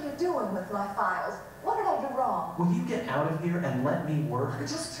 Well, what are you doing with my files? What did I do wrong? Will you get out of here and let me work? I'm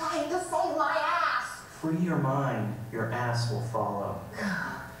just trying to save my ass. Free your mind. Your ass will follow.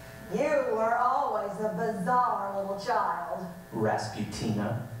 You were always a bizarre little child.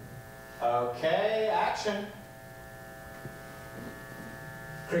 Rasputina. Okay, action.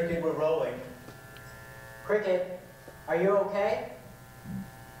 Cricket, we're rolling. Cricket, are you okay?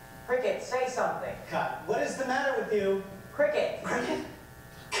 Cricket, say something. Cut. What is the matter with you? Cricket. Cricket?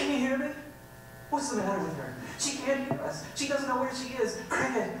 Can you hear me? What's the matter with her? She can't hear us. She doesn't know where she is.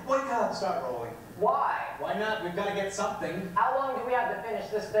 Cricket, wake up. Start rolling. Why? Why not? We've got to get something. How long do we have to finish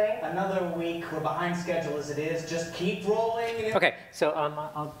this thing? Another week. We're behind schedule as it is. Just keep rolling. And Okay, so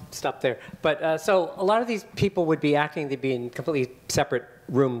I'll stop there. But so a lot of these people would be acting, they'd be in completely separate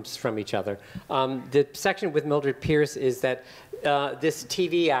rooms from each other. The section with Mildred Pierce is that this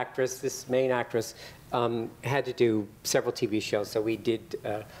TV actress, this main actress, had to do several TV shows. So we did,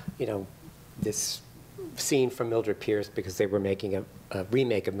 this scene from Mildred Pierce because they were making a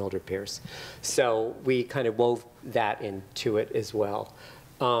remake of Mildred Pierce. So we kind of wove that into it as well.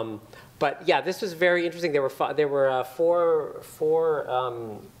 But yeah, this was very interesting. There were four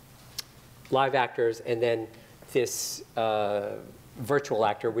live actors and then this virtual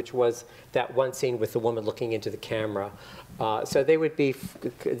actor, which was that one scene with the woman looking into the camera. So they would be,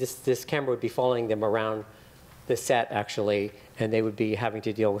 this camera would be following them around the set actually, and they would be having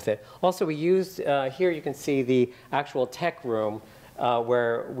to deal with it. Also, we used, here you can see the actual tech room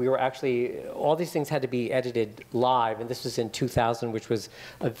where we were actually, all these things had to be edited live, and this was in 2000, which was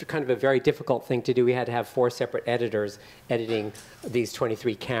kind of a very difficult thing to do. We had to have 4 separate editors editing these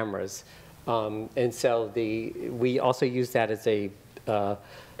 23 cameras. And so we also used that as a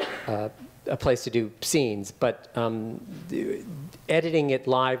place to do scenes, but editing it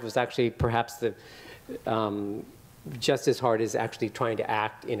live was actually perhaps just as hard as actually trying to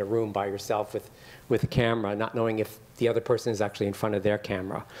act in a room by yourself with a camera, not knowing if the other person is actually in front of their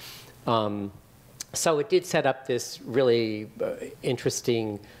camera. So it did set up this really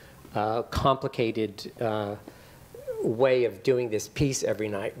interesting, complicated way of doing this piece every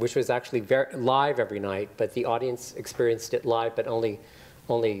night, which was actually live every night, but the audience experienced it live, but only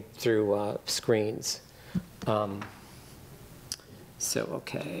through screens. So,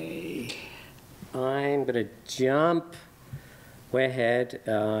 okay. I'm going to jump way ahead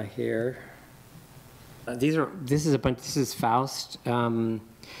here. This is Faust, and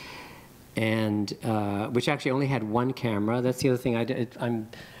which actually only had 1 camera. That's the other thing. I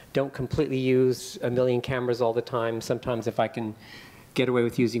don't completely use a million cameras all the time. Sometimes if I can get away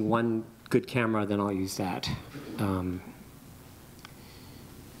with using 1 good camera, then I'll use that.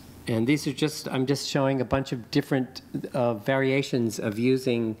 And these are I'm just showing a bunch of different variations of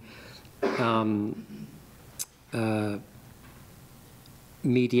using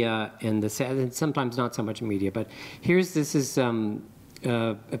media and the set, and sometimes not so much media. But this is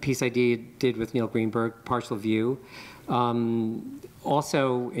a piece I did with Neil Greenberg, Partial View,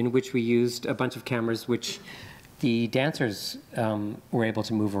 also in which we used a bunch of cameras which the dancers were able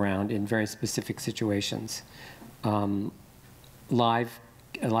to move around in very specific situations. Live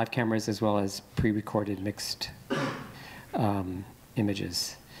live cameras as well as pre-recorded mixed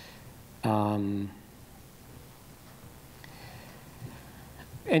images.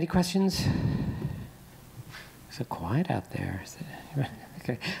 Any questions? So quiet out there.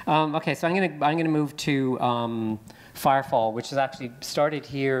 Okay. Okay. So I'm gonna move to Firefall, which is actually started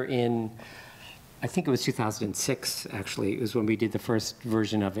here in, I think it was 2006. Actually, it was when we did the first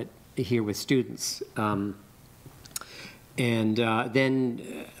version of it here with students. And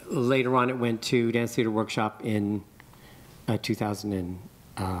then later on, it went to Dance Theater Workshop in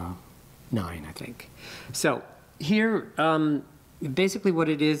 2009, I think. So here, basically what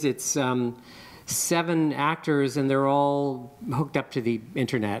it is, it's 7 actors, and they're all hooked up to the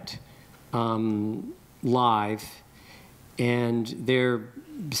internet live, and they're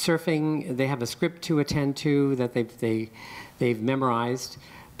surfing. They have a script to attend to that they've memorized,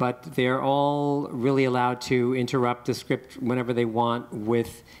 but they're all really allowed to interrupt the script whenever they want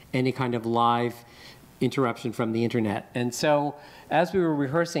with any kind of live interruption from the internet. And so as we were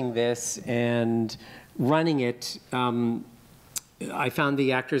rehearsing this and running it, I found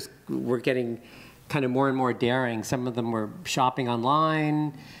the actors were getting kind of more and more daring. Some of them were shopping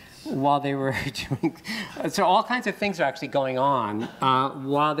online while they were doing, so all kinds of things are actually going on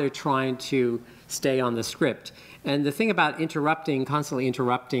while they're trying to stay on the script. And the thing about interrupting, constantly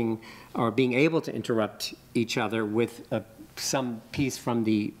interrupting, or being able to interrupt each other with some piece from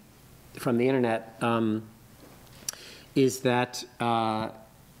the internet, is that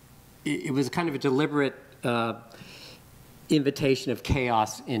it was kind of a deliberate invitation of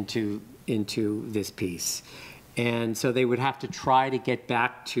chaos into this piece. And so they would have to try to get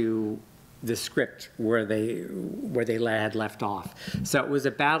back to the script where they had left off. So it was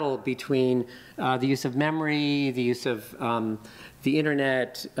a battle between the use of memory, the use of the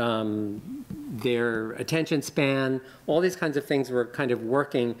internet, their attention span. All these kinds of things were kind of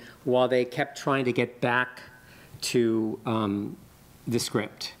working while they kept trying to get back to the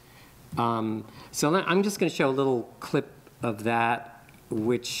script. So I'm just going to show a little clip of that,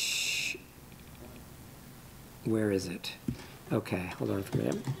 which, where is it? Okay, hold on for a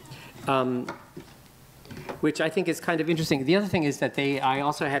minute. Which I think is kind of interesting. The other thing is that I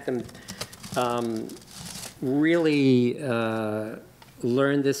also had them really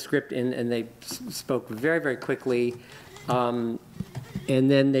learn this script, and they spoke very, very quickly. And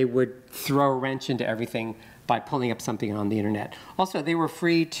then they would throw a wrench into everything by pulling up something on the internet. Also, they were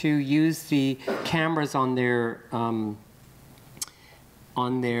free to use the cameras on their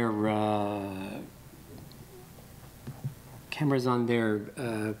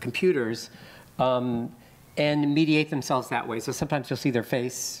computers and mediate themselves that way. So sometimes you'll see their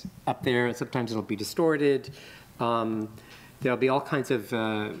face up there, and sometimes it'll be distorted. There'll be all kinds of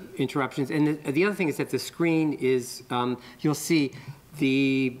interruptions. And the other thing is that the screen is, you'll see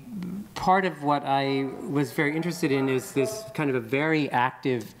the part of what I was very interested in is this kind of a very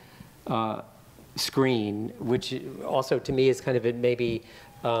active screen, which also to me is kind of maybe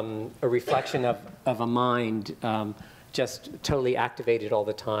a reflection of a mind just totally activated all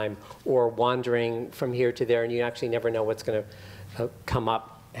the time, or wandering from here to there, and you actually never know what's going to come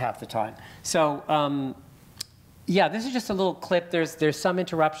up half the time. So yeah, this is just a little clip. There's some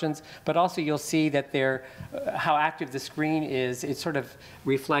interruptions, but also you'll see that how active the screen is. It sort of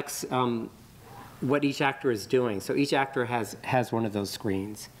reflects what each actor is doing. So each actor has one of those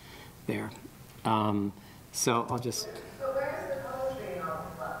screens there. So I'll just. So where's the poetry and all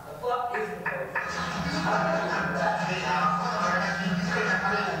the fluff? The fluff is the poetry.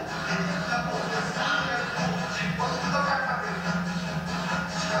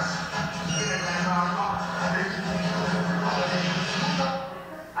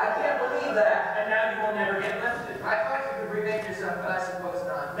 I can't believe that. And now you will never get lifted. I thought you could remake yourself, but I suppose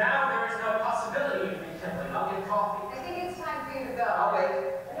not. Now there is no possibility of rekindling. I'll get coffee. I think it's time for you to go. I'll wait.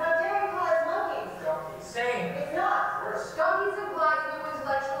 And how dare you call us monkeys? Same. It's not. Donkeys imply no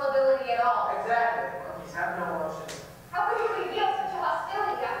intellectual ability at all. Exactly. Monkeys have no emotions. How could you reveal such a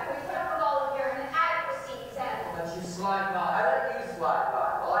hostility after we put up with all of your inadequacies and... Let you slide by. I let you slide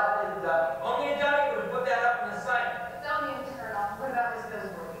by. Well, I played the dummy. Only a dummy would have put that up in the site. Don't even turn off. What about Miss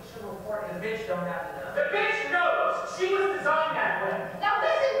Billsborough? She'll report The it. bitch don't have to know. The bitch knows! She was designed that way. Now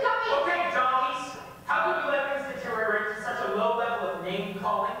listen, dummy! Okay, donkeys. How could you let things deteriorate to such a low level of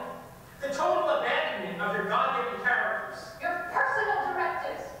name-calling? The total abandonment of your God-given characters. Your personal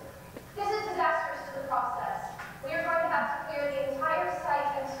directives. This is disastrous to the process. We are going to have to clear the entire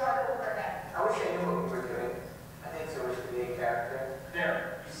site and start over again. I wish I knew what we were doing. I think so wish to be a character.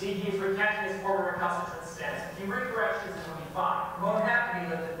 There. You see, he's recanting his former recalcitrant stance. If you bring corrections, it will be fine. It won't have to be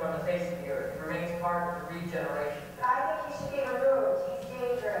lifted from the face of the earth. It remains part of the regeneration. I think he should be removed. He's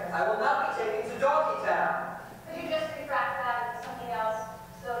dangerous. I will not be taken to Donkey Town. Could you just refract that into something else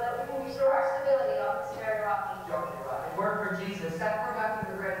so that we can restore our stability on this very rocky? Donkey Rock. Work for Jesus. That poor donkey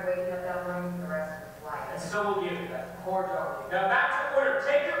will regret waking up that room for the rest of his life. And so will you, that poor donkey. Now back to order.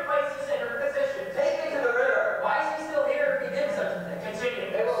 Take your places in your position. Take me to the river. Why is he still here if he did such a thing? Continue.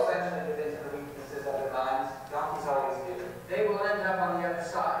 They will eventually give in to the weaknesses of their minds. Donkeys always do. They will end up on the other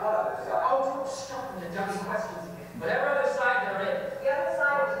side. What other side? Oh, don't stop with the dummy questions again. Whatever other side there is. The other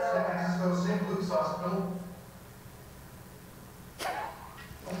side of the San building. Francisco St. Luke's Hospital.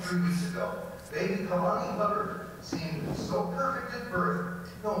 3 weeks ago, baby Kalani Hubbard seemed so perfect at birth,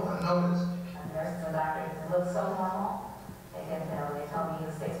 no one noticed. The nurse and the doctor looked so normal. They didn't know. They told me he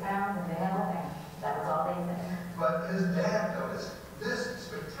was 6 pounds and didn't have a thing. That was all they said. But his dad noticed this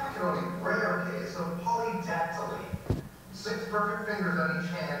spectacularly rare case of polydactyly. 6 perfect fingers on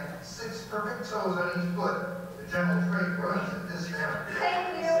each hand, 6 perfect toes on each foot. The general trait runs in this family.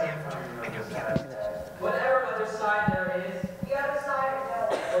 Thank you. Whatever other side there is, The other side of the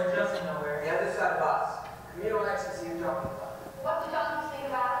building. or just nowhere. The other side of us. Communal ecstasy you're talking about. What do donkeys think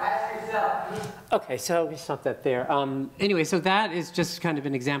about it? Ask yourself. Okay, so we stop that there. Anyway, so that is just kind of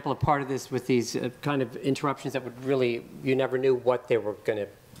an example of part of this with these kind of interruptions that would really, you never knew what they were going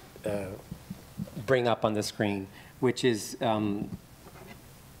to bring up on the screen, which is, for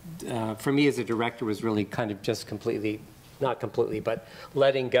me as a director, was really kind of just completely, not completely, but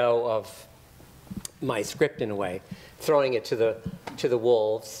letting go of my script in a way, throwing it to the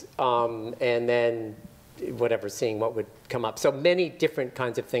wolves, and then whatever, seeing what would come up. So many different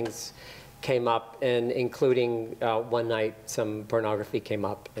kinds of things came up, and including one night some pornography came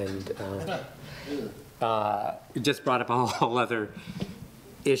up, and it just brought up a whole other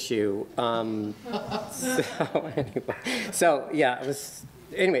issue. So yeah, it was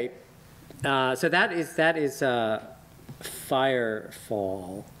anyway. So that is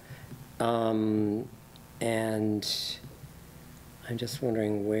Firefall, and I'm just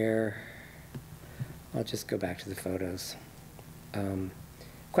wondering where. I'll just go back to the photos.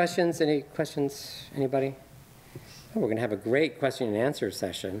 Questions? Any questions? Anybody? Oh, we're going to have a great question and answer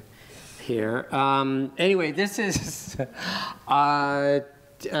session here. Anyway, this is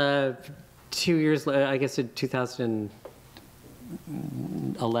 2 years later, I guess in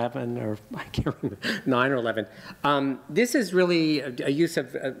 2011, or I can't remember, 9 or 11. This is really a use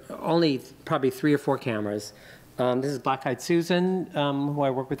of only probably 3 or 4 cameras. This is Black Eyed Susan, who I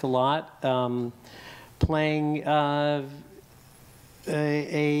work with a lot, playing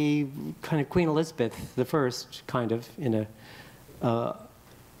a kind of Queen Elizabeth I, kind of, in a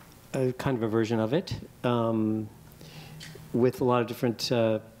kind of a version of it, with a lot of different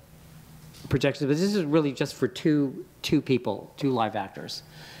projections. But this is really just for two people, 2 live actors.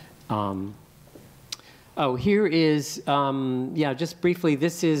 Oh, here is, yeah, just briefly,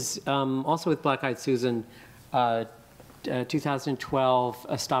 this is also with Black Eyed Susan, 2012,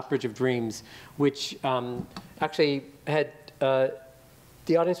 A Stop Bridge of Dreams, which actually had,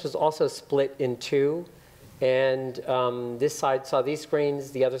 the audience was also split in 2, and this side saw these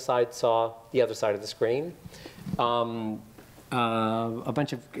screens, the other side saw the other side of the screen. A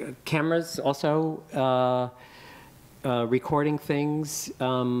bunch of cameras also recording things,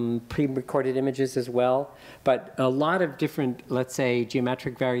 pre-recorded images as well, but a lot of different, let's say,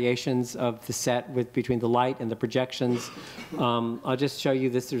 geometric variations of the set between the light and the projections. I'll just show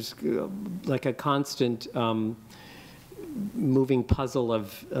you this. There's like a constant moving puzzle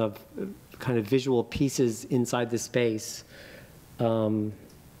of kind of visual pieces inside the space.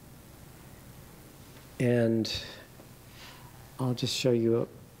 And I'll just show you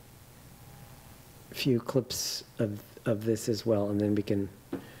a few clips of this as well, and then we can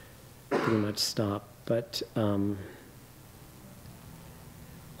pretty much stop. But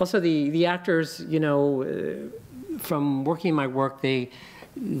also the actors, you know, from working my work, they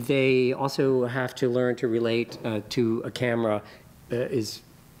also have to learn to relate to a camera. Is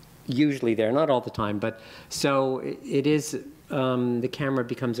usually there, not all the time, but so it is. The camera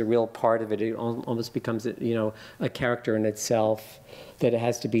becomes a real part of it. It almost becomes, you know, a character in itself that it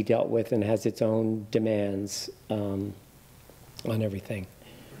has to be dealt with and has its own demands on everything.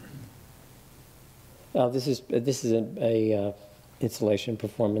 This is a installation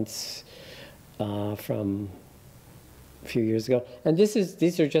performance from a few years ago, and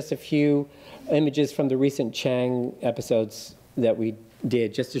these are just a few images from the recent Chang episodes that we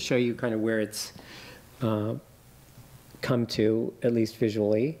did, just to show you kind of where it's come to, at least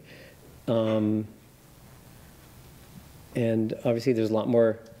visually. And obviously there's a lot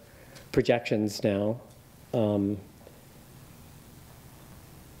more projections now.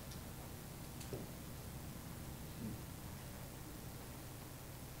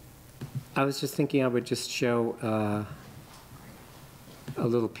 I was just thinking I would just show a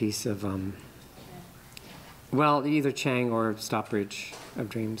little piece of, well, either Chang or Stockbridge of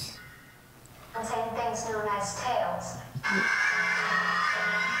Dreams. Contain things known as tales.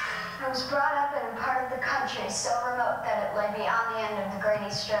 I was brought up in a part of the country so remote that it lay beyond the end of the Great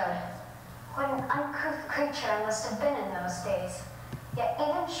East Road. What an uncouth creature I must have been in those days. Yet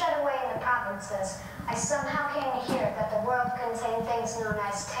even shut away in the provinces, I somehow came to hear that the world contained things known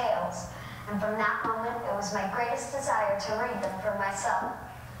as tales. And from that moment, it was my greatest desire to read them for myself.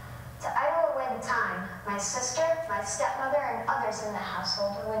 To idle away the time, my sister, my stepmother, and others in the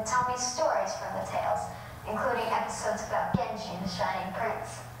household would tell me stories from the tales, including episodes about Genji, the Shining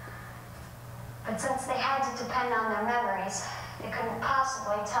Prince. But since they had to depend on their memories, they couldn't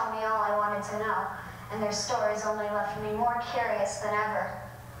possibly tell me all I wanted to know, and their stories only left me more curious than ever.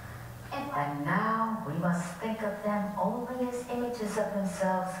 And now we must think of them only as images of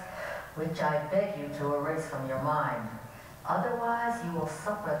themselves, which I beg you to erase from your mind. Otherwise, you will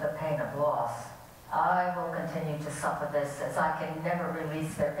suffer the pain of loss. I will continue to suffer this, as I can never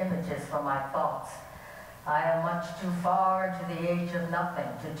release their images from my thoughts. I am much too far into the age of nothing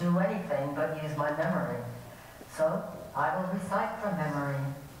to do anything but use my memory. So, I will recite from memory.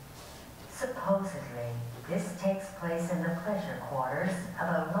 Supposedly, this takes place in the pleasure quarters of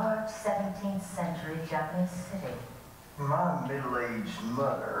a large 17th century Japanese city. My middle-aged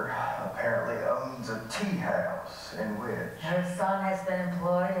mother apparently owns a tea house in which Her son has been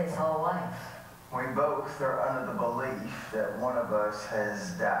employed his whole life. we both are under the belief that one of us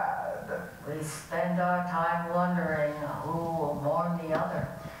has died. We spend our time wondering who will mourn the other.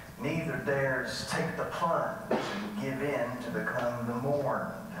 Neither dares take the plunge and give in to become the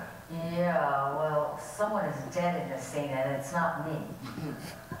mourned. Yeah, well, someone is dead in this scene and it's not me.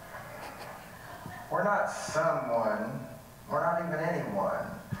 We're not someone. We're not even anyone.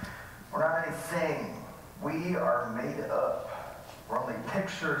 We're not anything. We are made up. We're only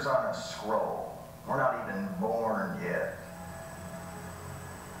pictures on a scroll. We're not even born yet.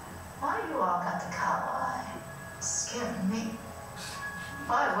 Why you all got the cow eye? Scaring me.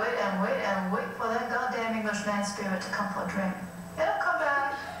 Why wait and wait for that goddamn Englishman spirit to come for a drink? It'll come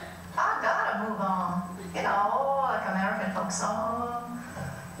back. I gotta move on. You know, like American folk song.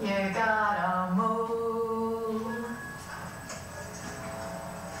 You gotta move.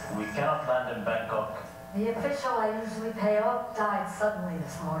 We cannot land in Bangkok. The official I usually pay off died suddenly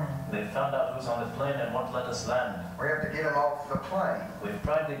this morning. They found out who's on the plane and won't let us land. We have to get him off the plane. We've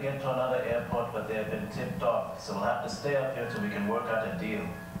tried to get to another airport, but they have been tipped off, so we'll have to stay up here till we can work out a deal.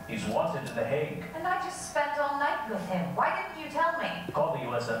 He's wanted in The Hague. And I just spent all night with him. Why didn't you tell me? Call the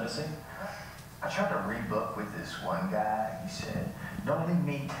U.S. Embassy. I tried to rebook with this one guy. He said, "Noli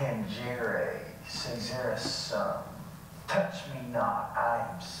me tangere, Caesar sum. Touch me not, I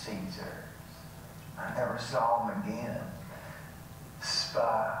am Caesar." I never saw him again.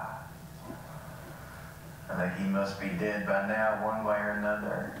 Spy. I think he must be dead by now, one way or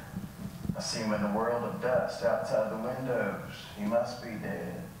another. I see him in the world of dust outside the windows. He must be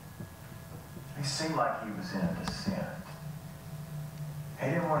dead. He seemed like he was in a descent. He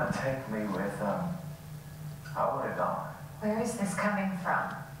didn't want to take me with him. I would have gone. Where is this coming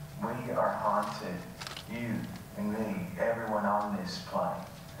from? We are haunted. You and me, everyone on this plane,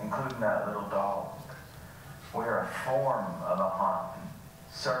 including that little dog. We're a form of a haunting,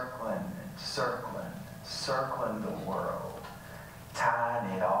 circling and circling and circling the world, tying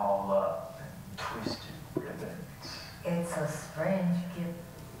it all up in twisted ribbons. It's a strange gift.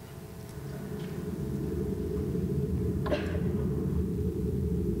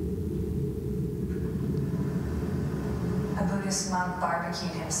 A Buddhist monk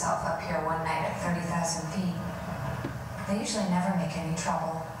barbecued himself up here one night at 30,000 feet. They usually never make any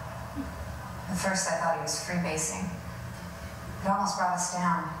trouble. At first I thought he was freebasing. It almost brought us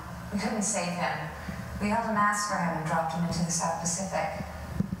down. We couldn't save him. We held a mass for him and dropped him into the South Pacific.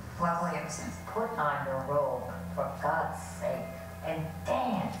 Luckily it was... Put on your robe, for God's sake, and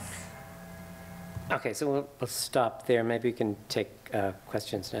dance. Okay, so we'll stop there. Maybe we can take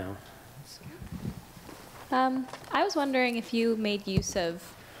questions now. I was wondering if you made use of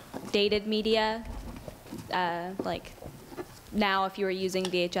dated media, like now if you were using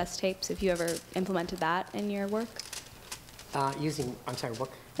VHS tapes, if you ever implemented that in your work? I'm sorry, what?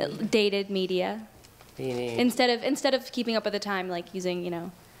 Dated media. Meaning? Instead of keeping up with the time, like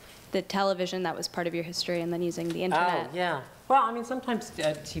using, the television that was part of your history and then using the internet. Oh, yeah. Well, I mean, sometimes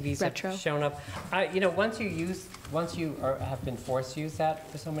TVs Retro. have shown up. Once you have been forced to use that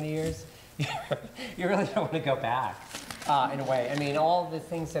for so many years, you really don't want to go back, in a way. I mean, all the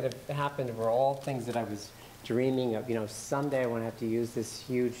things that have happened were all things that I was dreaming of, someday I want to have to use this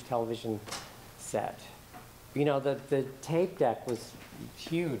huge television set. The tape deck was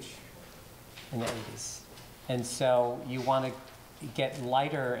huge in the 80s. And so you want to get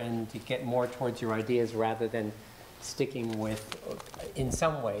lighter and to get more towards your ideas rather than sticking with, in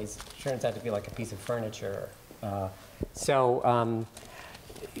some ways, turns out to be like a piece of furniture. I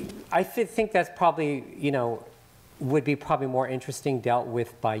think that's probably, would be probably more interesting dealt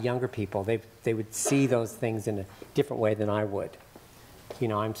with by younger people. They would see those things in a different way than I would.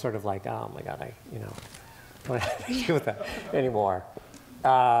 I'm sort of like, oh my God, I don't have to deal with that anymore.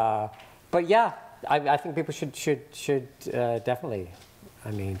 But yeah, I think people should definitely. I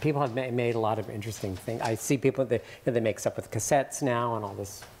mean, people have made a lot of interesting things. I see people that they make stuff with cassettes now and all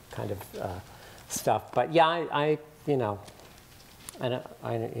this kind of stuff. But yeah, I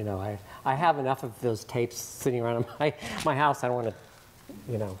have enough of those tapes sitting around in my house. I don't want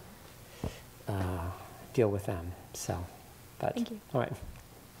to, deal with them. So, but thank you. All right.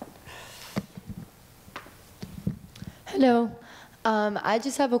 Hello. I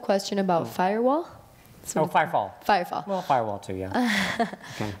just have a question about Firewall. Firefall. Firefall. Well, Firewall too, yeah.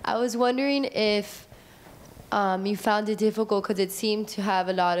 Okay. I was wondering if you found it difficult, because it seemed to have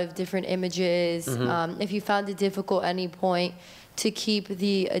a lot of different images, if you found it difficult at any point to keep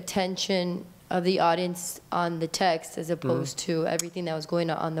the attention of the audience on the text as opposed to everything that was going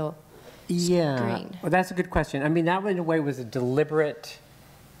on the screen. Well, that's a good question. I mean, that in a way was a deliberate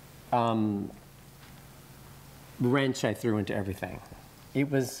wrench I threw into everything. It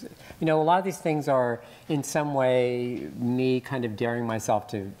was, a lot of these things are in some way me kind of daring myself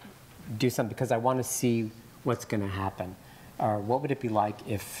to do something because I want to see what's going to happen, or what would it be like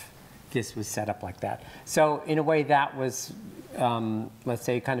if this was set up like that. So in a way that was, let's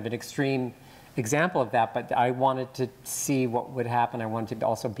say, kind of an extreme example of that, but I wanted to see what would happen. I wanted to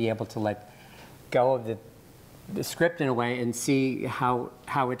also be able to let go of the script in a way and see how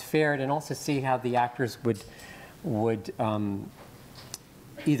it fared, and also see how the actors would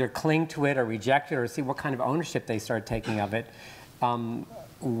either cling to it or reject it, or see what kind of ownership they started taking of it,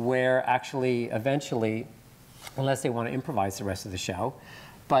 where actually eventually, unless they want to improvise the rest of the show,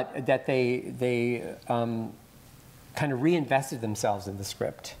 but that they kind of reinvested themselves in the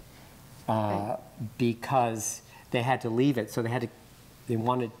script because they had to leave it, so they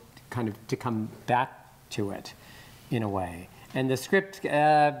wanted kind of to come back to it in a way. And the script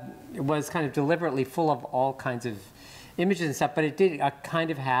was kind of deliberately full of all kinds of images and stuff, but it did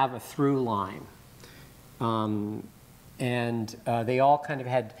kind of have a through line. And they all kind of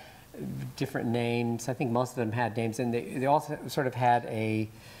had different names. I think most of them had names, and they also sort of had a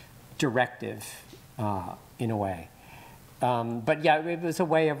directive in a way. But yeah, it was a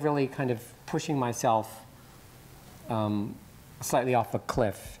way of really kind of pushing myself slightly off a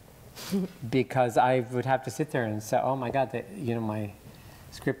cliff because I would have to sit there and say, oh my God, my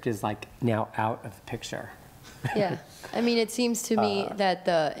script is like now out of the picture. Yeah, I mean, it seems to me that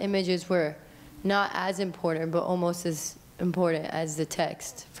the images were not as important, but almost as important as the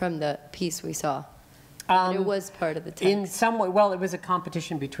text from the piece we saw. It was part of the text. In some way, well, it was a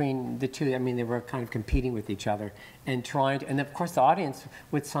competition between the two. I mean, they were kind of competing with each other and trying to, and of course the audience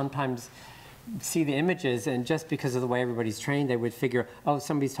would sometimes see the images, and just because of the way everybody's trained, they would figure, oh,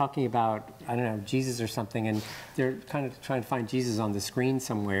 somebody's talking about, I don't know, Jesus or something, and they're kind of trying to find Jesus on the screen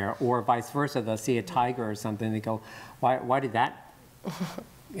somewhere, or vice versa. They'll see a tiger or something, and they go, why did that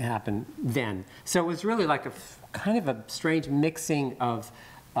happen then? So it was really like a kind of a strange mixing of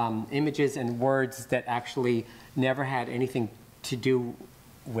images and words that actually never had anything to do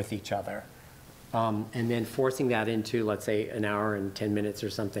with each other. And then forcing that into, let's say, an hour and 10 minutes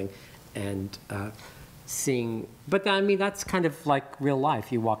or something, and seeing, but I mean, that's kind of like real life.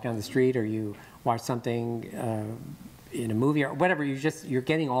 You walk down the street or you watch something in a movie or whatever, you're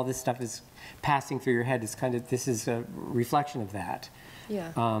getting all this stuff is passing through your head. It's kind of, this is a reflection of that.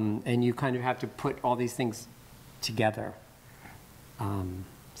 Yeah. And you kind of have to put all these things together.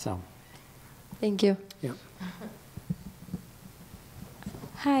 So. Thank you. Yeah.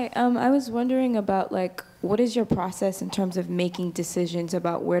 Hi, I was wondering about, like, what is your process in terms of making decisions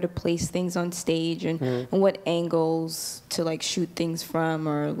about where to place things on stage and what angles to, like, shoot things from,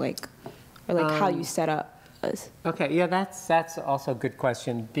 or how you set up? Okay, yeah, that's also a good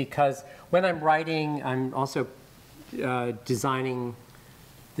question, because when I'm writing, I'm also designing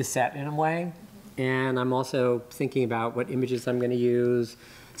the set in a way, and I'm also thinking about what images I'm going to use.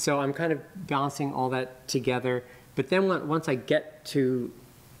 So I'm kind of balancing all that together. But then once I get to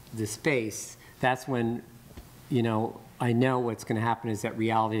the space, that's when, I know what's going to happen is that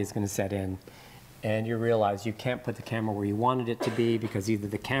reality is going to set in. And you realize you can't put the camera where you wanted it to be, because either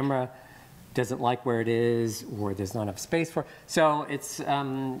the camera doesn't like where it is, or there's not enough space for. So it's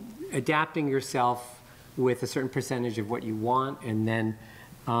adapting yourself with a certain percentage of what you want, and then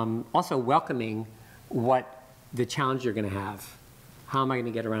also welcoming what the challenge you're going to have. How am I going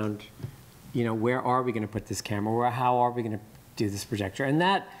to get around, you know, where are we going to put this camera, or how are we going to do this projector? And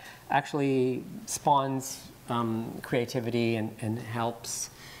that actually spawns creativity and helps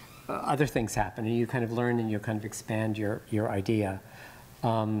other things happen, and you kind of learn and you kind of expand your idea.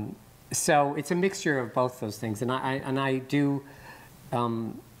 So it's a mixture of both those things, and I do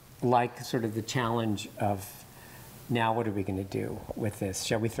like sort of the challenge of, now what are we going to do with this?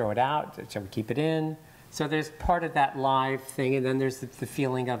 Shall we throw it out? Shall we keep it in? So there's part of that live thing, and then there's the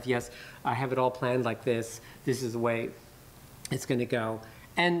feeling of, yes, I have it all planned like this. This is the way it's going to go.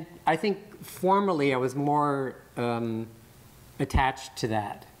 And I think formerly I was more attached to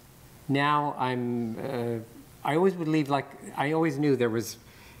that. Now I always would leave, like, I always knew there was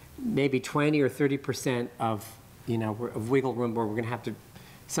maybe 20 or 30% of, you know, of wiggle room where we're going to have to,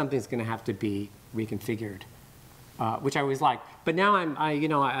 something's going to have to be reconfigured, which I always liked. But now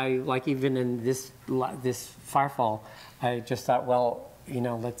I like, even in this Firefall, I just thought, well, you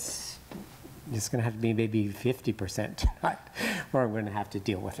know, it's going to have to be maybe 50% where I'm going to have to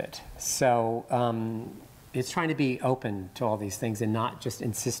deal with it. So it's trying to be open to all these things and not just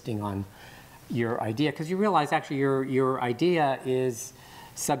insisting on your idea, because you realize actually your idea is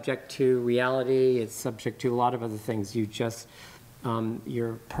subject to reality, it's subject to a lot of other things. You just,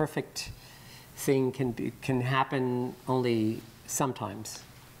 your perfect thing can happen only sometimes,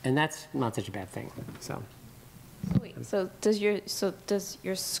 and that's not such a bad thing. So. Wait, so does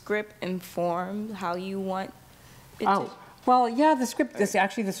your script inform how you want it to? Well, yeah, the script,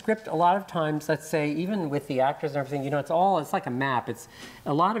 actually the script, a lot of times, let's say, even with the actors and everything, you know, it's like a map.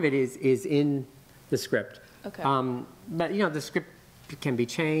 A lot of it is in the script. Okay. But, you know, the script can be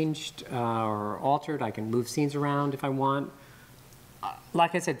changed or altered. I can move scenes around if I want.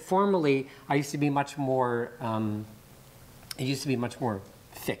 Like I said, formerly, I used to be much more, it used to be much more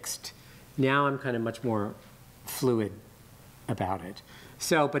fixed. Now I'm kind of much more fluid about it.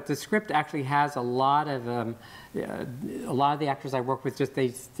 So, but the script actually has a lot of the actors I work with, just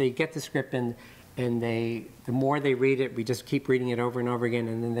they get the script and the more they read it, we just keep reading it over and over again,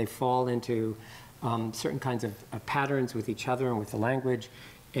 and then they fall into certain kinds of patterns with each other and with the language,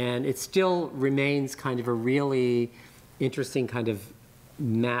 and it still remains kind of a really interesting kind of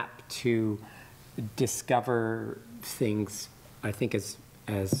map to discover things, I think, as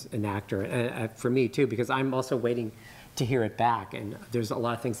an actor, for me too, because I'm also waiting to hear it back, and there's a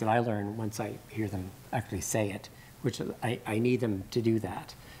lot of things that I learn once I hear them actually say it, which I need them to do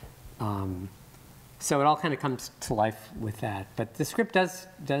that. So it all kind of comes to life with that. But the script does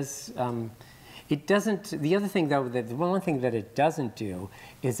it doesn't. The other thing, though, the one thing that it doesn't do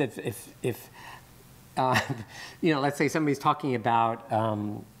is if you know, let's say somebody's talking about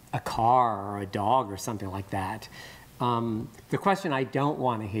a car or a dog or something like that. The question I don't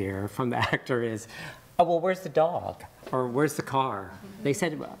want to hear from the actor is, oh, well, where's the dog? Or where's the car? They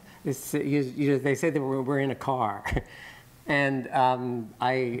said, they say that we're in a car. And I'm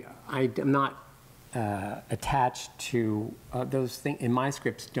not attached to those things. In my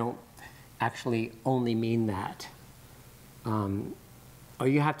scripts, don't actually only mean that. All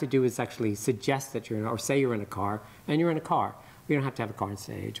you have to do is actually suggest that you're in, or say you're in a car, and you're in a car. You don't have to have a car on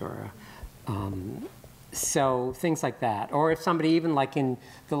stage, or so things like that. Or if somebody, even like in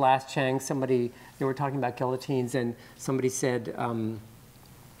The Last Chang, they were talking about guillotines, and somebody said,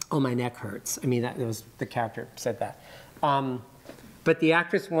 oh, my neck hurts. I mean, that was, the character said that. But the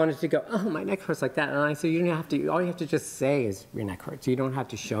actress wanted to go, oh, my neck hurts, like that. And I said, you don't have to, all you have to just say is your neck hurts. You don't have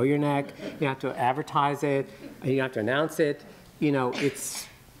to show your neck. You have to advertise it. You don't have to announce it. You know, it's,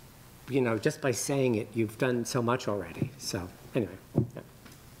 you know, just by saying it, you've done so much already. So anyway, yeah.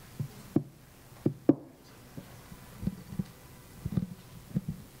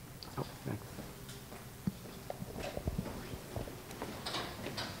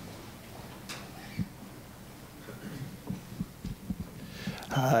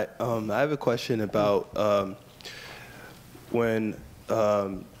 Hi, I have a question about when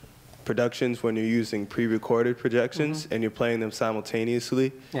productions, when you're using pre-recorded projections and you're playing them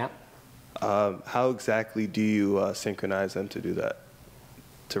simultaneously. Yeah. How exactly do you synchronize them to do that,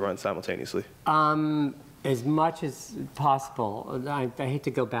 to run simultaneously? As much as possible. I hate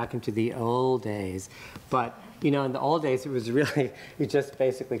to go back into the old days, but you know, in the old days, it was really, you're just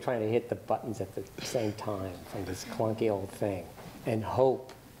basically trying to hit the buttons at the same time from this clunky old thing, and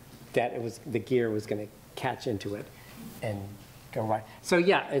hope that it was, the gear was going to catch into it and go right. So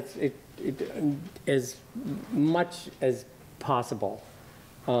yeah, it as much as possible,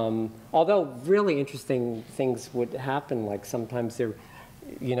 Although really interesting things would happen, like sometimes there,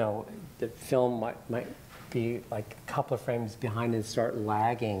 you know, the film might be like a couple of frames behind and start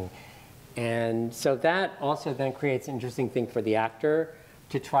lagging. And so that also then creates an interesting thing for the actor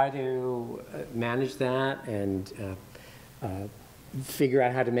to try to manage that and figure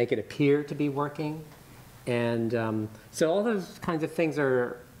out how to make it appear to be working. And so all those kinds of things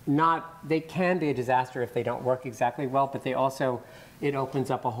are not, they can be a disaster if they don't work exactly well, but they also, it opens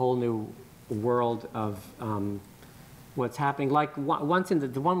up a whole new world of what's happening. Like once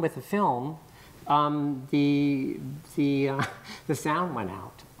in the one with the film, the sound went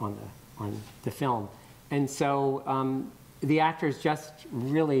out on the film. And so the actors just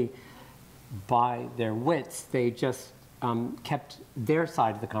really, by their wits, they just kept their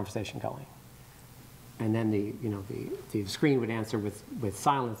side of the conversation going. And then the screen would answer with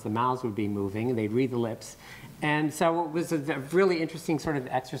silence, the mouths would be moving, and they'd read the lips. And so it was a really interesting sort of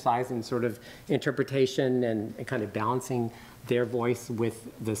exercise in sort of interpretation and kind of balancing their voice with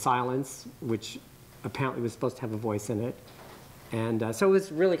the silence, which apparently was supposed to have a voice in it. And so it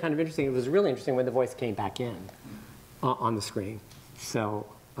was really kind of interesting. It was really interesting when the voice came back in on the screen. So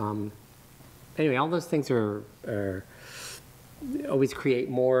anyway, all those things are always create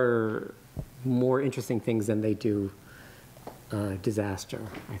more interesting things than they do disaster,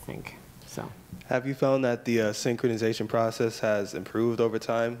 I think. So, have you found that the synchronization process has improved over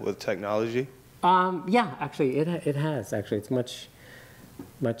time with technology? Yeah, actually, it has. Actually, it's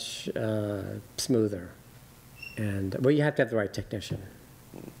much smoother, and well, you have to have the right technician.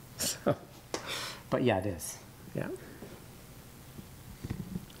 So, but yeah, it is. Yeah.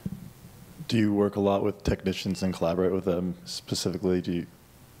 Do you work a lot with technicians and collaborate with them specifically? Do you?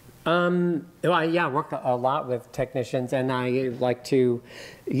 Well, yeah, I work a lot with technicians, and I like to,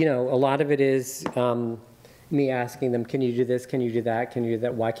 you know, a lot of it is me asking them, can you do this, can you do that, can you do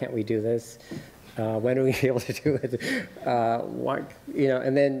that, why can't we do this, when are we able to do it, why, you know,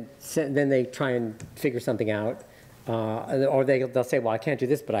 and then they try and figure something out, or they'll say, well, I can't do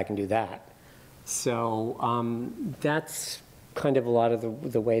this, but I can do that. So that's kind of a lot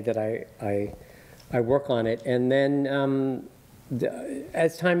of the way that I work on it, and then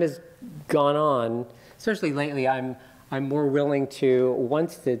as time has gone on, especially lately, I'm more willing to,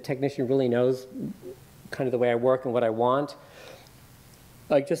 once the technician really knows kind of the way I work and what I want,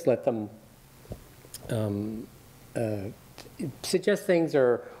 like just let them suggest things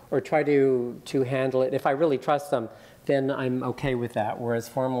or try to handle it. If I really trust them, then I'm okay with that. Whereas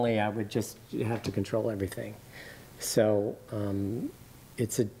formerly, I would just have to control everything. So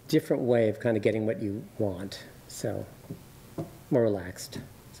it's a different way of kind of getting what you want. So. More relaxed.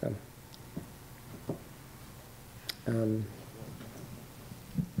 So,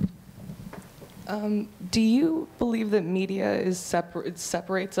 do you believe that media is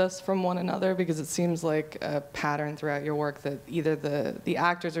separates us from one another? Because it seems like a pattern throughout your work that either the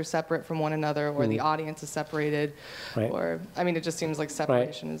actors are separate from one another, or the audience is separated, right. Or I mean, it just seems like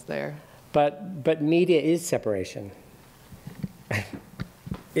separation is there. But media is separation. I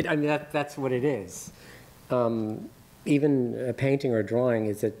mean, that's what it is. Even a painting or a drawing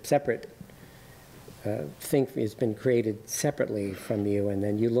is a separate thing. It's been created separately from you, and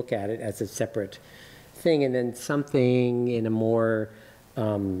then you look at it as a separate thing, and then something in a more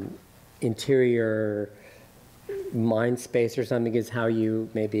interior mind space or something is how you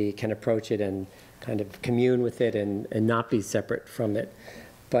maybe can approach it and kind of commune with it and not be separate from it.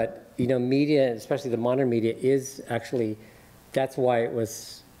 But, you know, media, especially the modern media, is actually, that's why it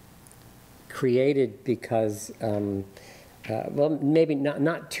was created, because, well, maybe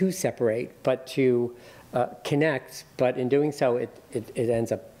not to separate, but to connect. But in doing so, it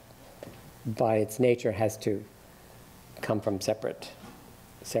ends up, by its nature, has to come from separate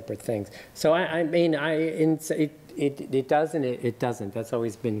things. So I mean, it does and it doesn't. That's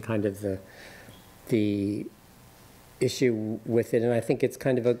always been kind of the issue with it, and I think it's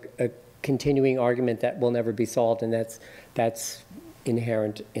kind of a continuing argument that will never be solved, and that's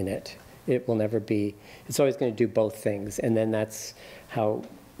inherent in it. It will never be, it's always going to do both things, and then that's how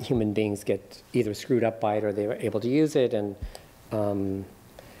human beings get either screwed up by it or they're able to use it. And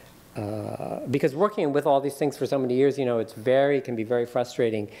because working with all these things for so many years, you know, it can be very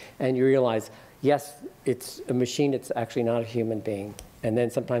frustrating, and you realize, yes, it's a machine, it's actually not a human being. And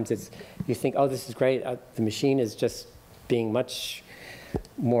then sometimes you think, oh, this is great, the machine is just being much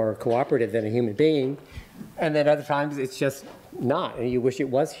more cooperative than a human being. And then other times it's just not, and you wish it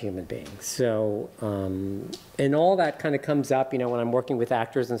was a human being. So, and all that kind of comes up, you know, when I'm working with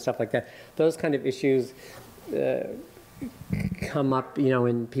actors and stuff like that. Those kind of issues come up, you know,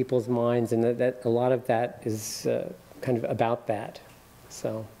 in people's minds, and that a lot of that is kind of about that.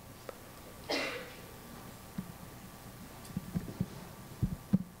 So.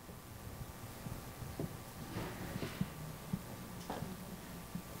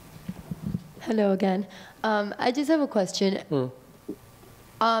 Hello again. I just have a question.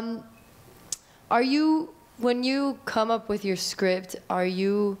 Are you, when you come up with your script, are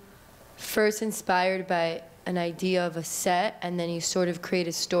you first inspired by an idea of a set and then you sort of create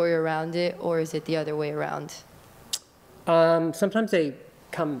a story around it, or is it the other way around? Sometimes they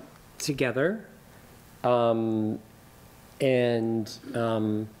come together, and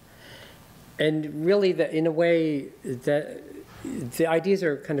really, in a way, the ideas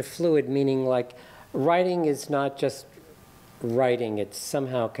are kind of fluid, meaning like writing is not just writing, it's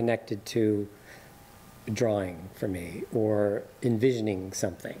somehow connected to drawing for me, or envisioning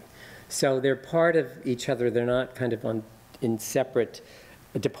something. So they're part of each other, they're not kind of in separate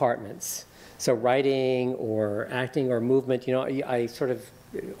departments. So writing or acting or movement, you know, I sort of,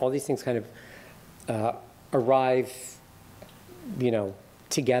 all these things kind of arrive, you know,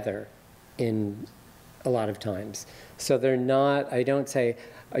 together in a lot of times. So they're not, I don't say,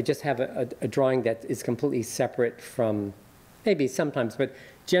 I just have a drawing that is completely separate from, maybe sometimes, but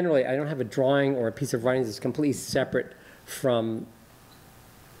generally I don't have a drawing or a piece of writing that's completely separate from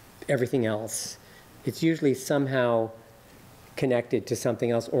everything else. It's usually somehow connected to something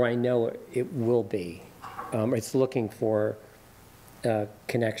else, or I know it will be. It's looking for a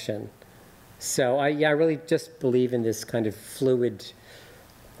connection. So I really just believe in this kind of fluid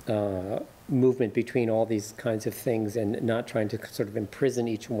movement between all these kinds of things, and not trying to sort of imprison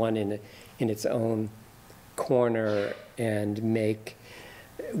each one in its own corner and make,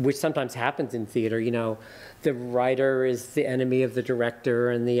 which sometimes happens in theater, you know, the writer is the enemy of the director,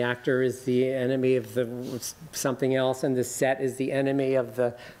 and the actor is the enemy of the something else, and the set is the enemy of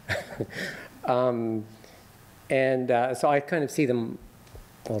the, so I kind of see them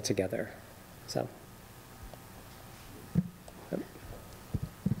all together, so.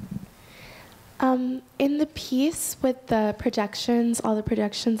 In the piece with the projections, all the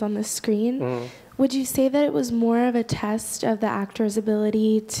projections on the screen, would you say that it was more of a test of the actor's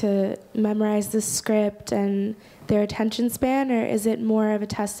ability to memorize the script and their attention span, or is it more of a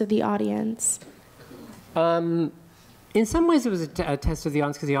test of the audience? In some ways it was a test of the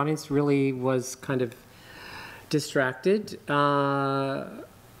audience, because the audience really was kind of distracted. But,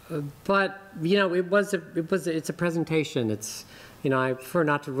 you know, it's a presentation. It's, you know, I prefer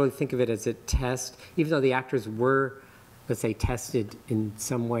not to really think of it as a test, even though the actors were, let's say, tested in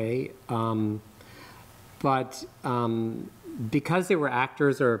some way. But because they were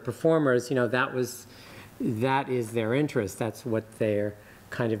actors or performers, you know, that is their interest. That's what they're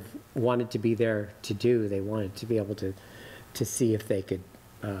kind of wanted to be there to do. They wanted to be able to see if they could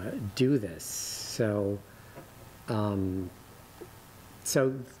do this. So,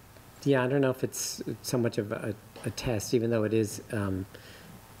 yeah, I don't know if it's so much of a test, even though there's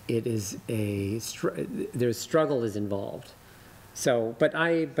struggle is involved. So, but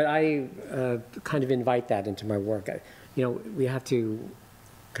I kind of invite that into my work. You know, we have to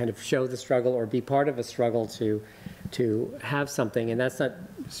kind of show the struggle or be part of a struggle to have something, and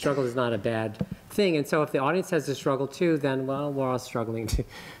struggle is not a bad thing. And so if the audience has a struggle too, then, well, we're all struggling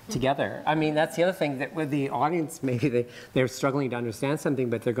together. I mean, that's the other thing, that with the audience, maybe they're struggling to understand something,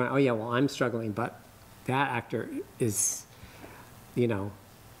 but they're going, oh yeah, well, I'm struggling, but that actor is, you know,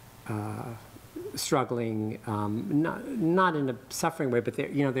 struggling, not in a suffering way, but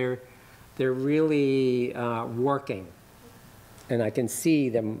they're really working, and I can see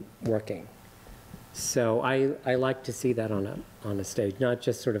them working. So I like to see that on a stage, not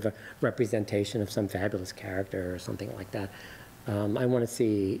just sort of a representation of some fabulous character or something like that. I want to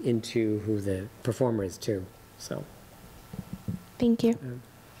see into who the performer is too. So. Thank you.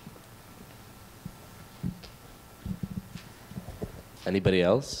 Anybody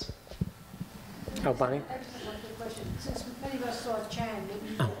else? Oh, Bonnie? I just have one quick question. Since many of us saw Chang, maybe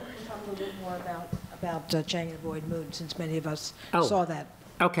you can talk a little bit more about Chang and Avoid Mood, since many of us saw that.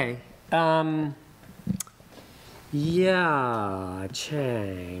 Okay. Yeah,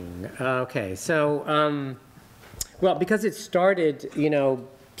 Chang. Okay, so, well, because it started, you know,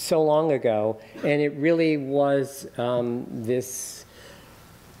 so long ago, and it really was this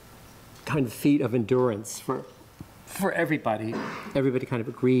kind of feat of endurance for everybody. Everybody kind of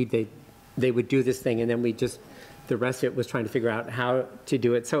agreed they would do this thing, and then the rest of it was trying to figure out how to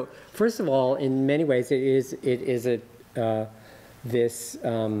do it. So first of all, in many ways, it is this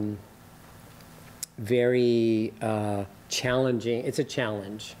very challenging. It's a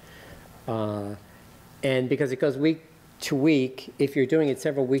challenge, and because it goes week to week, if you're doing it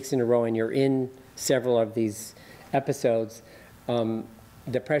several weeks in a row and you're in several of these episodes,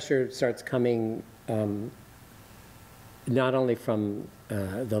 the pressure starts coming not only from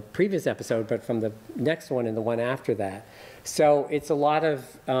the previous episode, but from the next one and the one after that. So it's a lot of,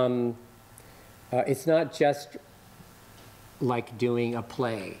 it's not just like doing a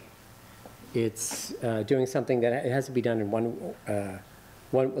play. It's doing something that it has to be done in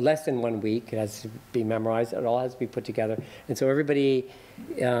less than 1 week. It has to be memorized. It all has to be put together. And so everybody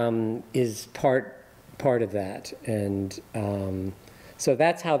is part of that. And so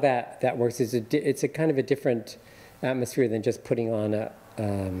that's how that works. It's a kind of a different atmosphere than just putting on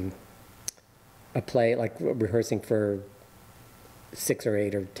a play, like rehearsing for 6 or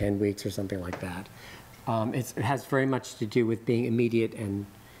 8 or 10 weeks or something like that. It has very much to do with being immediate and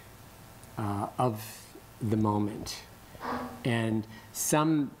of the moment. And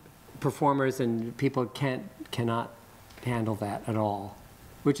some performers and people cannot handle that at all,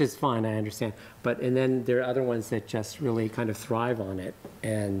 which is fine, I understand. And then there are other ones that just really kind of thrive on it.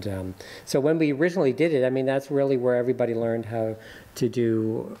 And so when we originally did it, I mean, that's really where everybody learned how to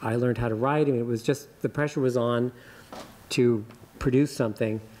do, I learned how to write. I mean, it was just, the pressure was on to produce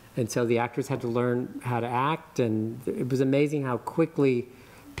something. And so the actors had to learn how to act. And it was amazing how quickly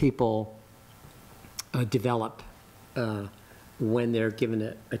people develop when they're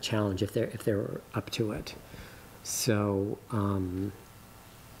given a challenge, if they're up to it. So, I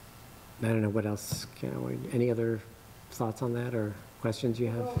don't know what else. Any other thoughts on that or questions you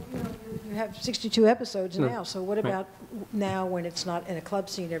have? Well, you have 62 episodes now, so what about now when it's not in a club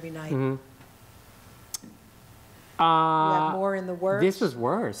scene every night? Mm-hmm. You have more in the works? This was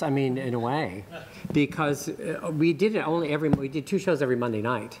worse, I mean, in a way, because we did it we did 2 shows every Monday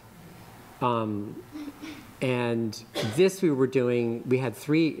night. And this we had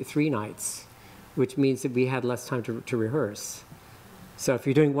three nights, which means that we had less time to rehearse. So if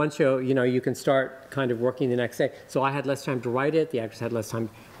you're doing 1 show, you can start kind of working the next day. So I had less time to write it. The actors had less time.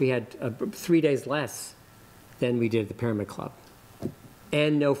 We had 3 days less than we did at the Pyramid Club,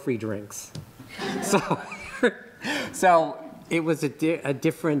 and no free drinks. So it was a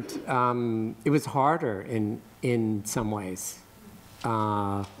different. It was harder in some ways.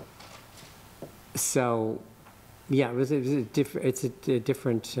 So yeah, it was a different. It's a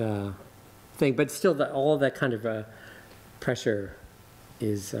different thing, but still, all that kind of pressure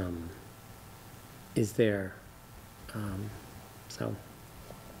is there. So.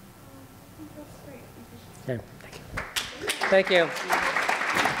 Okay. Thank you.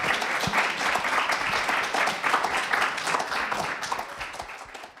 Thank you.